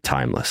 and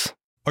timeless.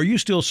 Are you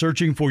still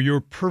searching for your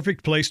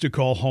perfect place to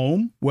call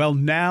home? Well,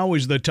 now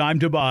is the time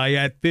to buy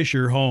at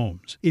Fisher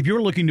Homes. If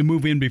you're looking to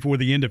move in before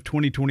the end of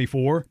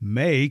 2024,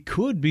 May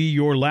could be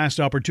your last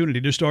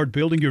opportunity to start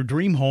building your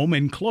dream home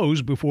and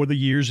close before the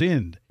year's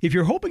end. If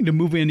you're hoping to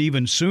move in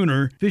even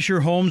sooner,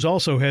 Fisher Homes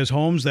also has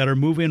homes that are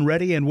move-in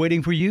ready and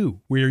waiting for you,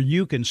 where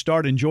you can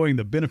start enjoying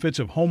the benefits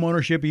of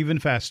homeownership even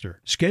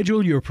faster.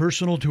 Schedule your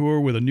personal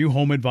tour with a new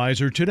home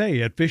advisor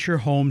today at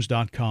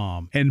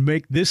FisherHomes.com and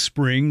make this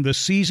spring the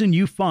season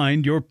you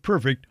find your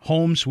perfect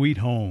home sweet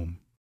home.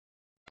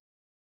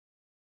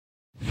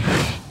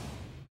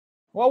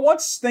 Well,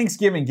 once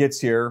Thanksgiving gets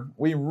here,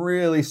 we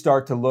really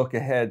start to look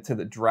ahead to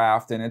the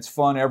draft, and it's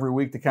fun every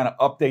week to kind of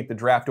update the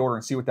draft order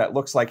and see what that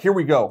looks like. Here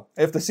we go.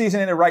 If the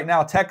season ended right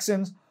now,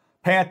 Texans,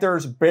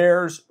 Panthers,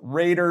 Bears,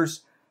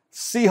 Raiders,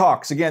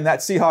 Seahawks. Again, that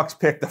Seahawks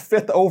pick, the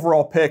 5th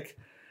overall pick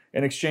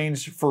in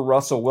exchange for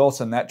Russell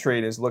Wilson. That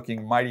trade is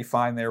looking mighty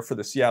fine there for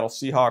the Seattle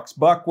Seahawks.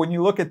 Buck, when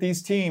you look at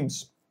these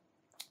teams,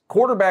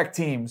 quarterback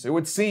teams, it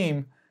would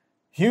seem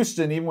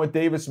Houston, even with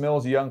Davis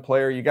Mills, a young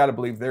player, you got to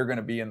believe they're going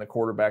to be in the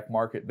quarterback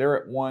market. They're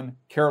at 1,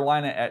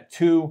 Carolina at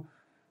 2.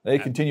 They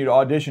continue to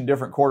audition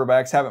different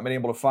quarterbacks, haven't been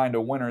able to find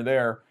a winner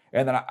there.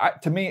 And then,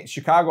 to me,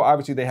 Chicago,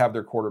 obviously they have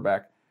their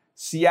quarterback.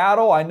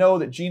 Seattle, I know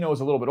that Geno is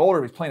a little bit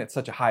older. He's playing at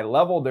such a high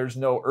level. There's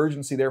no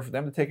urgency there for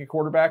them to take a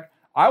quarterback.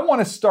 I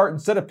want to start,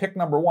 instead of pick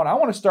number 1, I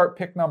want to start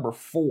pick number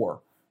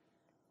 4.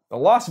 The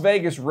Las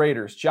Vegas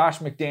Raiders, Josh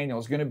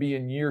McDaniels, is going to be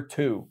in year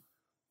 2.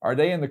 Are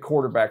they in the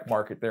quarterback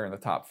market there in the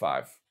top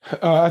 5?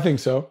 I think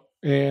so.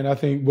 And I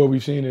think what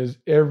we've seen is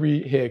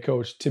every head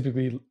coach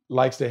typically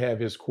likes to have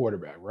his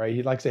quarterback, right?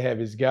 He likes to have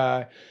his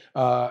guy.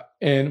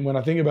 And when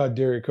I think about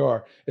Derek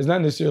Carr, it's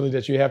not necessarily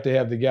that you have to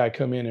have the guy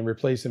come in and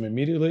replace him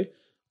immediately,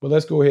 but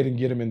let's go ahead and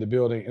get him in the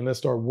building and let's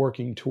start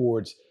working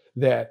towards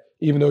that.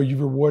 Even though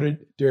you've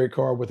rewarded Derek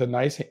Carr with a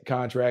nice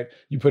contract,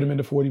 you put him in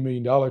the $40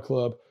 million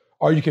club,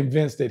 are you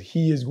convinced that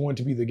he is going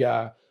to be the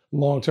guy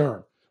long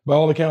term? By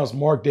all accounts,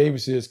 Mark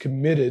Davis is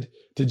committed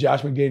to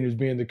Josh McDaniels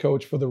being the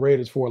coach for the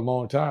Raiders for a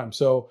long time.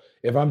 So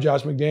if I'm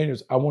Josh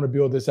McDaniels, I want to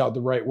build this out the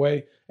right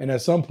way. And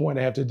at some point,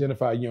 I have to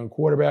identify a young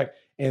quarterback.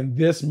 And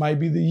this might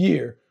be the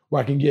year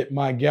where I can get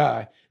my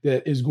guy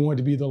that is going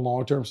to be the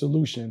long-term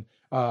solution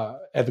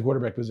at the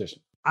quarterback position.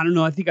 I don't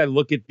know. I think I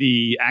look at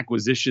the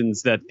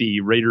acquisitions that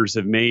the Raiders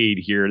have made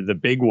here, the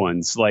big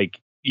ones, like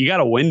you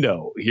got a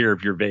window here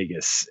if you're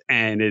Vegas.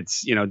 And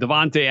it's,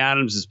 Devontae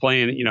Adams is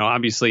playing,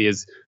 obviously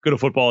as good a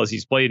football as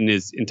he's played in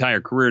his entire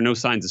career. No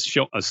signs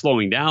of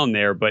slowing down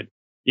there, but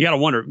you got to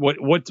wonder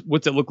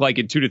what's it look like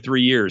in 2 to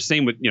 3 years.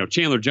 Same with,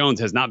 Chandler Jones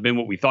has not been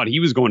what we thought he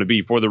was going to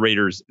be for the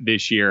Raiders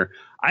this year.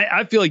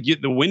 I feel like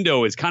the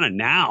window is kind of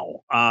now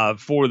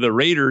for the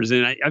Raiders.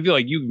 And I feel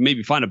like you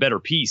maybe find a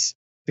better piece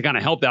to kind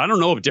of help that. I don't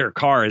know if Derek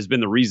Carr has been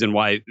the reason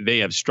why they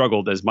have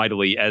struggled as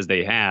mightily as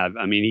they have.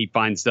 I mean, he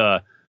finds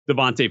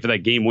Devontae for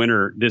that game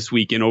winner this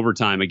week in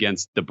overtime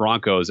against the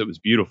Broncos. It was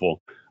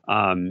beautiful.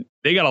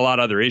 They got a lot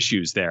of other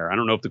issues there. I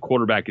don't know if the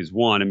quarterback is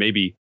one, and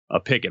maybe a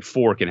pick at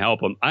 4 can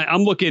help them.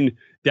 I'm looking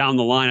down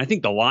the line. I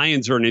think the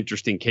Lions are an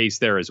interesting case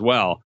there as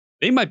well.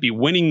 They might be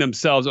winning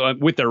themselves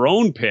with their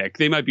own pick.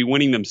 They might be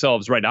winning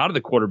themselves right out of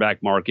the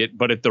quarterback market.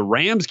 But if the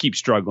Rams keep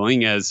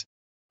struggling, as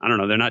I don't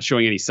know, they're not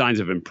showing any signs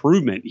of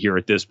improvement here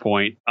at this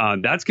point,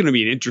 that's going to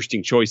be an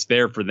interesting choice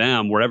there for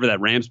them, wherever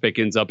that Rams pick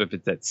ends up, if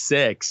it's at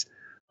 6.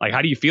 Like,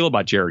 how do you feel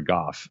about Jared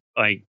Goff?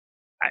 Like,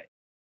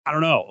 I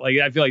don't know. Like,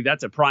 I feel like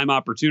that's a prime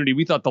opportunity.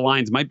 We thought the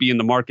Lions might be in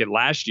the market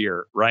last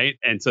year, right?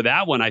 And so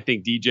that one, I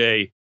think,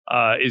 DJ,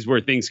 is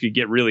where things could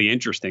get really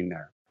interesting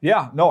there.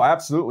 Yeah, no,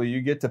 absolutely.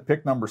 You get to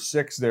pick number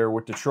 6 there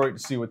with Detroit to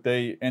see what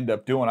they end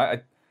up doing.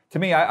 To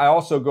me, I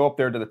also go up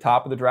there to the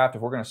top of the draft.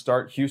 If we're going to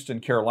start Houston,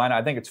 Carolina,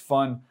 I think it's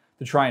fun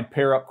to try and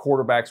pair up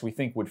quarterbacks we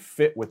think would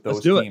fit with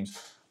those teams.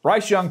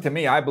 Bryce Young, to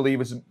me, I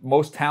believe is the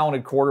most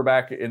talented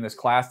quarterback in this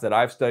class that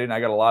I've studied, and I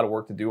got a lot of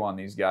work to do on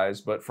these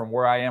guys. But from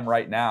where I am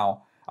right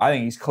now, I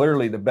think he's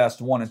clearly the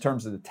best one in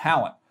terms of the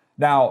talent.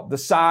 Now, the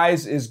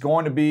size is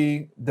going to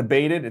be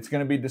debated. It's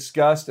going to be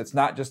discussed. It's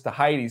not just the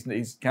height.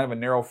 He's kind of a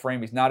narrow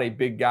frame. He's not a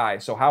big guy.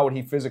 So how would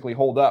he physically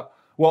hold up?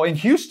 Well, in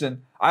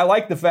Houston, I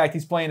like the fact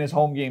he's playing his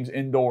home games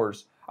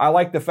indoors. I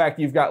like the fact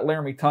you've got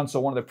Laramie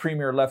Tunsil, one of the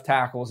premier left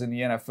tackles in the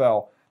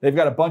NFL. They've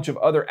got a bunch of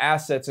other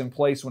assets in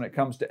place when it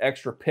comes to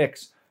extra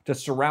picks to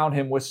surround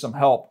him with some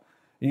help.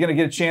 You're going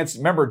to get a chance.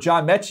 Remember,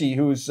 John Mechie,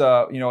 who's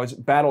has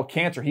battled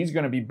cancer. He's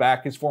going to be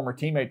back, his former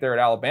teammate there at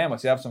Alabama,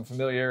 so you have some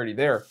familiarity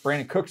there.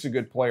 Brandon Cook's a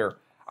good player.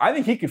 I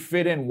think he could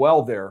fit in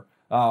well there.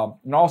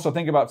 And also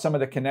think about some of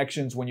the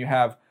connections when you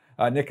have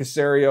Nick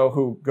Caserio,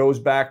 who goes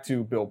back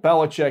to Bill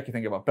Belichick. You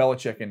think about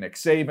Belichick and Nick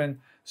Saban.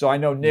 So I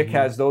know Nick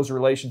has those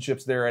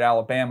relationships there at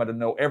Alabama to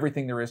know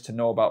everything there is to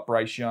know about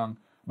Bryce Young.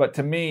 But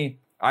to me,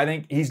 I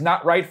think he's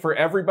not right for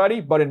everybody.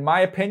 But in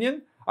my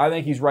opinion, I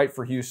think he's right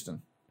for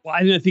Houston. Well,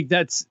 I think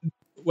that's –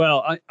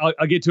 well,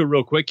 I'll get to it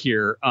real quick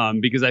here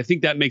because I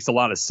think that makes a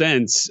lot of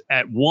sense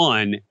at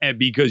 1 and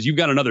because you've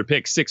got another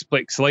pick 6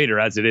 picks later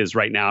as it is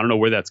right now. I don't know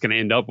where that's going to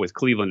end up with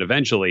Cleveland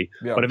eventually.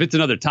 Yeah. But if it's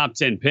another top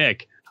 10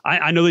 pick,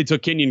 I know they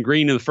took Kenyon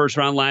Green in the first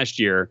round last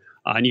year,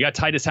 and you got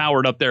Titus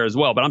Howard up there as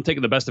well. But I'm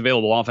taking the best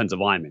available offensive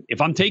lineman.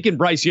 If I'm taking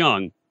Bryce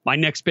Young, my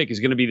next pick is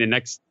going to be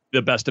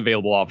the best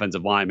available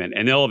offensive lineman,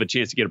 and they'll have a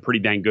chance to get a pretty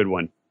dang good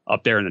one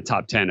up there in the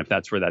top 10 if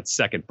that's where that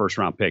second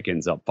first-round pick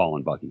ends up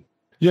falling, Bucky.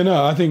 Yeah,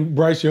 no, I think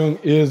Bryce Young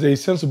is a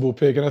sensible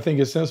pick, and I think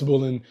it's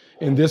sensible in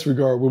this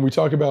regard. When we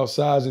talk about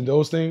size and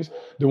those things,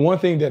 the one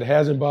thing that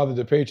hasn't bothered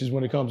the Patriots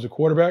when it comes to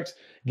quarterbacks,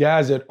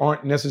 guys that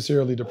aren't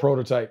necessarily the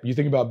prototype. You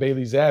think about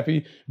Bailey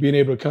Zappi being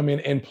able to come in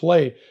and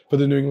play for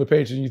the New England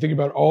Patriots. You think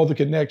about all the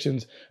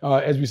connections,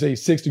 as we say,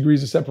 6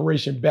 degrees of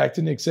separation back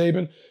to Nick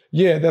Saban.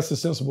 Yeah, that's a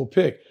sensible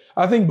pick.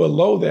 I think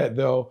below that,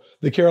 though,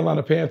 the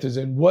Carolina Panthers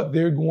and what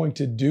they're going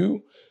to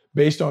do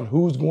based on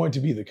who's going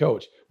to be the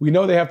coach. We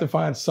know they have to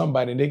find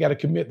somebody, and they got to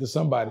commit to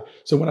somebody.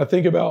 So when I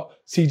think about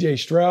C.J.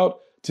 Stroud,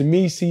 to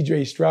me,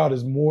 C.J. Stroud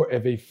is more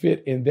of a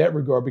fit in that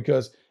regard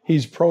because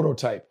he's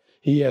prototype.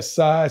 He has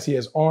size, he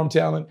has arm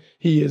talent,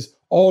 he is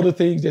all the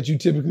things that you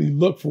typically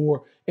look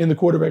for in the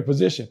quarterback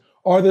position.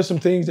 Are there some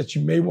things that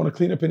you may want to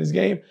clean up in his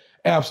game?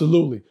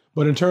 Absolutely.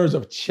 But in terms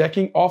of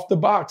checking off the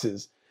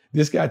boxes,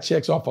 this guy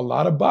checks off a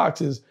lot of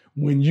boxes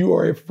when you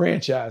are a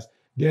franchise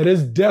that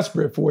is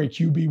desperate for a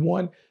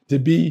QB1 to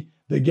be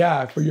the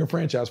guy for your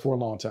franchise for a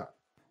long time.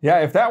 Yeah,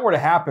 if that were to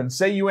happen,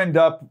 say you end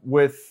up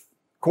with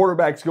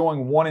quarterbacks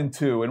going 1 and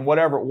 2 in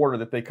whatever order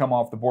that they come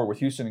off the board with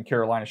Houston and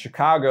Carolina.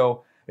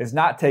 Chicago is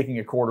not taking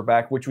a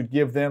quarterback, which would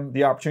give them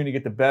the opportunity to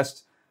get the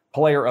best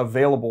player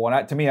available.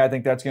 And to me, I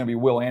think that's going to be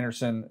Will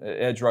Anderson,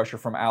 edge rusher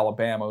from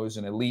Alabama, who's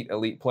an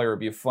elite player. It'd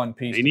be a fun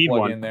piece to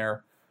plug in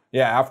there.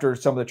 Yeah, after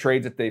some of the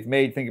trades that they've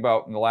made, think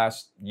about in the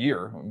last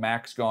year,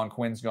 Mac's gone,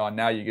 Quinn's gone.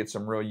 Now you get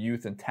some real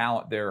youth and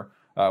talent there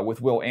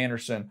with Will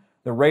Anderson.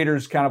 The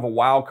Raiders kind of a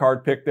wild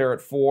card pick there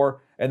at 4.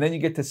 And then you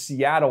get to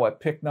Seattle at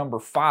pick number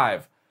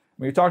 5.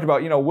 We talked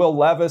about, Will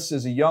Levis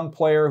is a young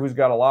player who's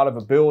got a lot of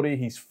ability.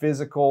 He's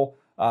physical.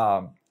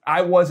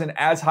 I wasn't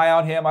as high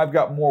on him. I've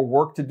got more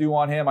work to do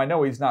on him. I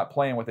know he's not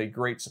playing with a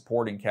great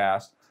supporting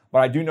cast, but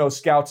I do know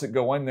scouts that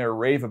go in there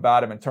rave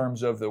about him in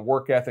terms of the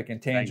work ethic,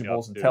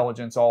 intangibles,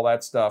 intelligence, all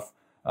that stuff.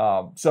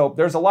 So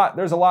there's a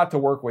lot to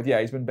work with. Yeah,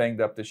 he's been banged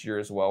up this year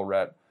as well,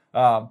 Rhett.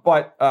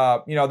 But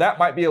that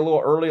might be a little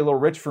early, a little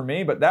rich for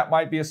me, but that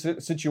might be a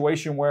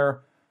situation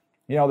where,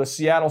 the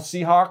Seattle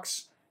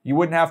Seahawks, you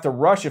wouldn't have to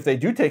rush if they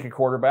do take a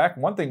quarterback.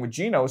 One thing with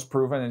Geno's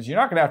proven is you're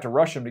not going to have to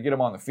rush him to get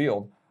him on the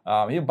field.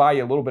 He'll buy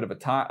you a little bit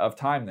of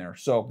time there.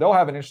 So they'll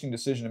have an interesting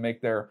decision to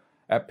make there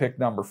at pick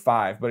number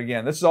 5. But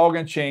again, this is all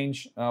going to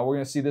change. We're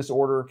going to see this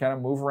order kind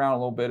of move around a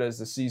little bit as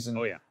the season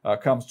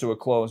comes to a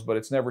close, but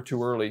it's never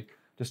too early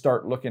to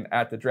start looking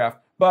at the draft.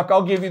 Buck,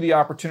 I'll give you the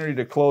opportunity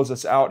to close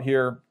us out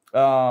here.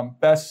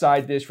 Best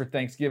side dish for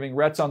Thanksgiving.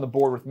 Rhett's on the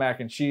board with mac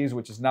and cheese,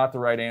 which is not the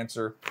right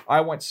answer.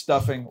 I went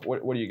stuffing.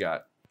 What do you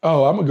got?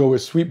 Oh, I'm going to go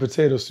with sweet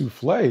potato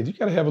souffle. You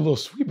got to have a little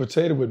sweet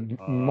potato with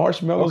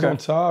marshmallows on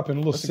top and a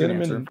little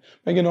cinnamon and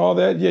making all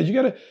that. Yeah,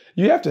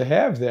 you have to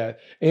have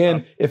that.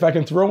 And if I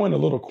can throw in a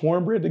little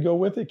cornbread to go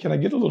with it, can I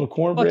get a little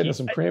cornbread and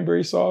some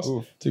cranberry sauce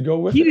to go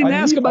with it? He didn't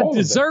ask about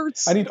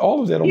desserts. I need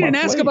all of that on my plate. He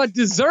didn't ask about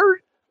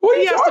dessert. What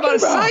are you talking about? He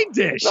asked about a side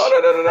dish.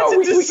 No.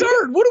 That's a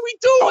dessert. What are we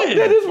doing? Oh,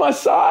 that is my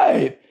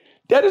side.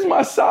 That is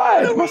my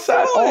side. My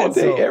side all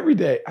day, every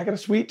day. I got a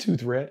sweet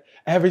tooth, Red.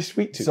 I have a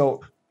sweet tooth.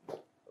 So,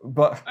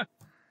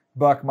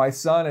 Buck, my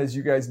son, as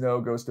you guys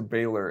know, goes to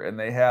Baylor, and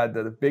they had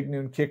the big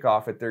noon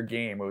kickoff at their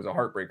game. It was a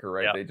heartbreaker,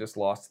 right? Yeah. They just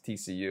lost to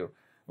TCU.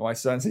 My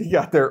son said he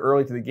got there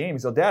early to the game. He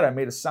said, Dad, I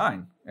made a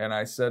sign. And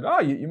I said,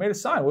 oh, you made a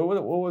sign.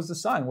 What was the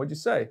sign? What'd you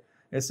say?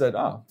 It said,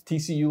 "Oh,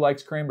 TCU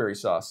likes cranberry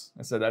sauce."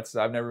 I said,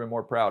 I've never been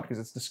more proud because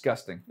it's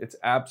disgusting. It's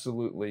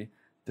absolutely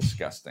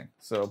disgusting.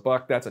 So,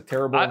 Buck, that's a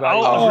terrible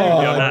evaluation. I'll agree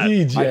with you on that.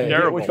 DJ,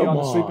 I get with you on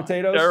the sweet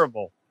potatoes.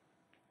 Terrible.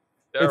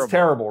 It's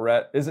terrible,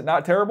 Rhett. Is it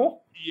not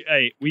terrible?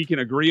 Hey, we can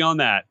agree on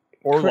that.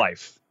 Or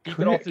life.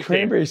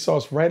 Cranberry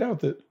sauce right out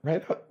the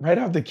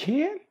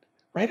can.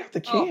 Right out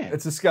the can.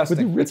 It's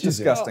disgusting. It's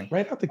disgusting.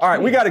 Right out the can. All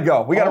right, we got to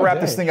go. We got to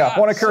wrap this thing up. I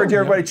want to encourage so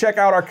everybody, check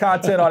out our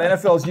content on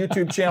NFL's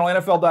YouTube channel,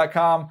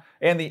 NFL.com,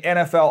 and the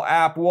NFL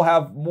app. We'll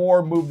have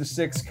more Move the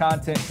Sticks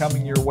content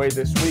coming your way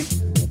this week.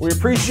 We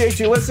appreciate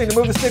you listening to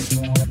Move the Sticks.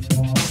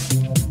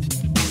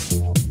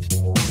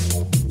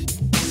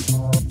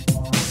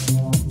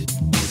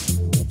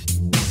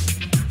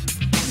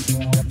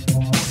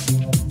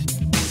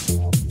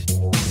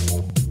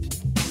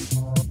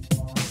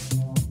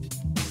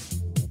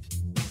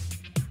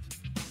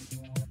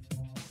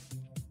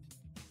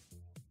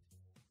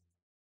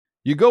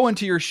 You go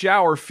into your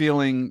shower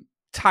feeling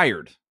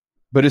tired,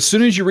 but as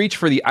soon as you reach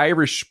for the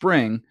Irish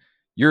Spring,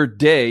 your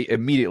day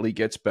immediately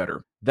gets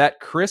better. That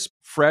crisp,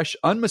 fresh,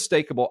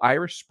 unmistakable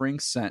Irish Spring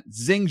scent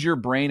zings your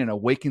brain and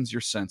awakens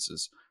your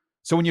senses.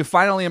 So when you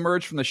finally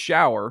emerge from the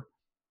shower,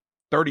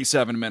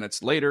 37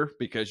 minutes later,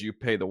 because you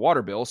pay the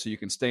water bill so you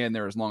can stay in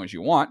there as long as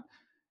you want,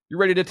 you're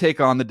ready to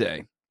take on the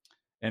day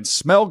and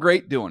smell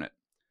great doing it.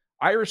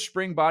 Irish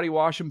Spring Body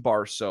Wash and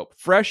Bar Soap.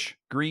 Fresh,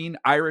 green,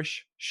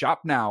 Irish.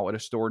 Shop now at a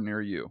store near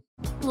you.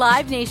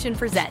 Live Nation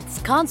presents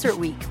Concert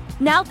Week.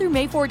 Now through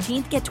May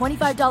 14th, get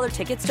 $25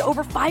 tickets to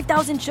over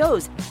 5,000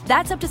 shows.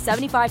 That's up to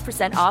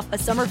 75% off a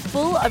summer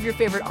full of your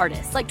favorite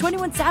artists like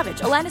 21 Savage,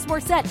 Alanis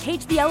Morissette,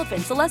 Cage the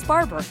Elephant, Celeste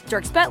Barber,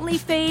 Dierks Bentley,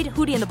 Fade,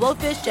 Hootie and the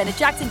Blowfish, Janet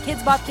Jackson,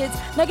 Kids Bop Kids,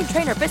 Meghan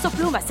Trainor, Peso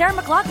Pluma, Sarah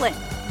McLachlan.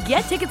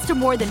 Get tickets to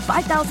more than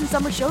 5,000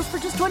 summer shows for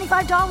just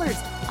 $25.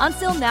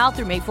 Until now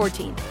through May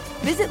 14th.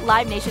 Visit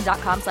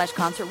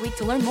livenation.com/Concert Week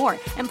to learn more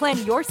and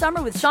plan your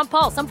summer with Sean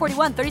Paul, Sum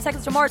 41, 30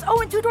 Seconds to Mars,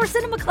 and Two Door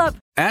Cinema Club.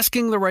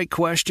 Asking the right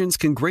questions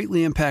can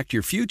greatly impact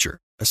your future,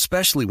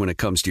 especially when it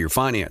comes to your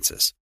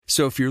finances.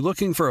 So if you're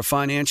looking for a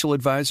financial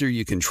advisor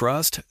you can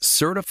trust,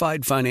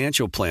 certified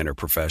financial planner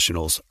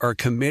professionals are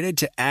committed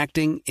to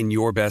acting in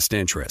your best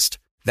interest.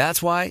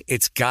 That's why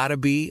it's got to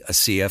be a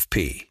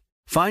CFP.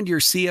 Find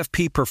your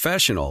CFP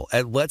professional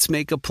at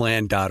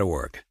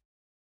letsmakeaplan.org.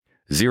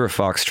 Zero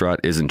Foxtrot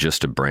isn't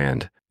just a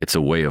brand, it's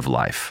a way of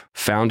life.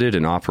 Founded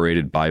and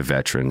operated by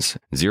veterans,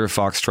 Zero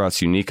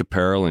Foxtrot's unique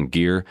apparel and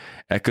gear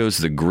echoes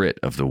the grit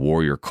of the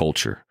warrior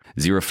culture.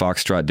 Zero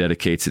Foxtrot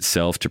dedicates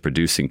itself to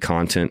producing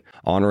content,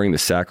 honoring the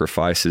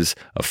sacrifices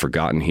of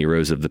forgotten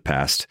heroes of the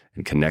past,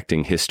 and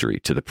connecting history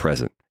to the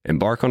present.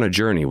 Embark on a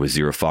journey with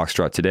Zero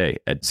Foxtrot today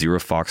at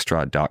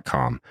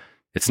zerofoxtrot.com.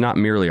 It's not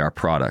merely our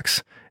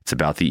products, it's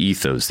about the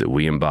ethos that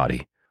we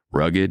embody.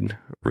 Rugged,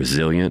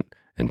 resilient,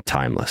 and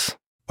timeless.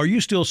 Are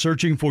you still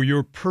searching for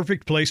your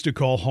perfect place to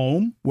call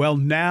home? Well,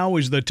 now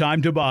is the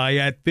time to buy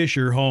at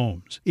Fisher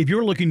Homes. If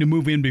you're looking to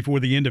move in before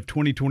the end of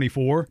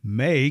 2024,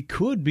 May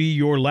could be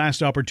your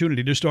last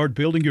opportunity to start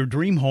building your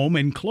dream home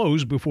and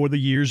close before the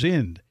year's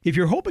end. If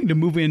you're hoping to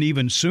move in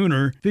even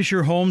sooner,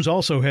 Fisher Homes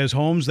also has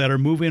homes that are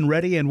move-in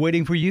ready and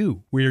waiting for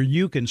you, where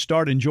you can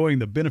start enjoying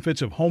the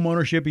benefits of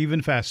homeownership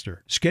even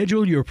faster.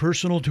 Schedule your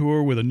personal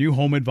tour with a new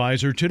home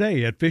advisor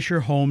today at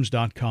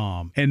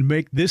FisherHomes.com and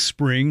make this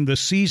spring the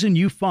season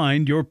you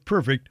find your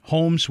perfect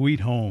home sweet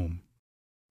home.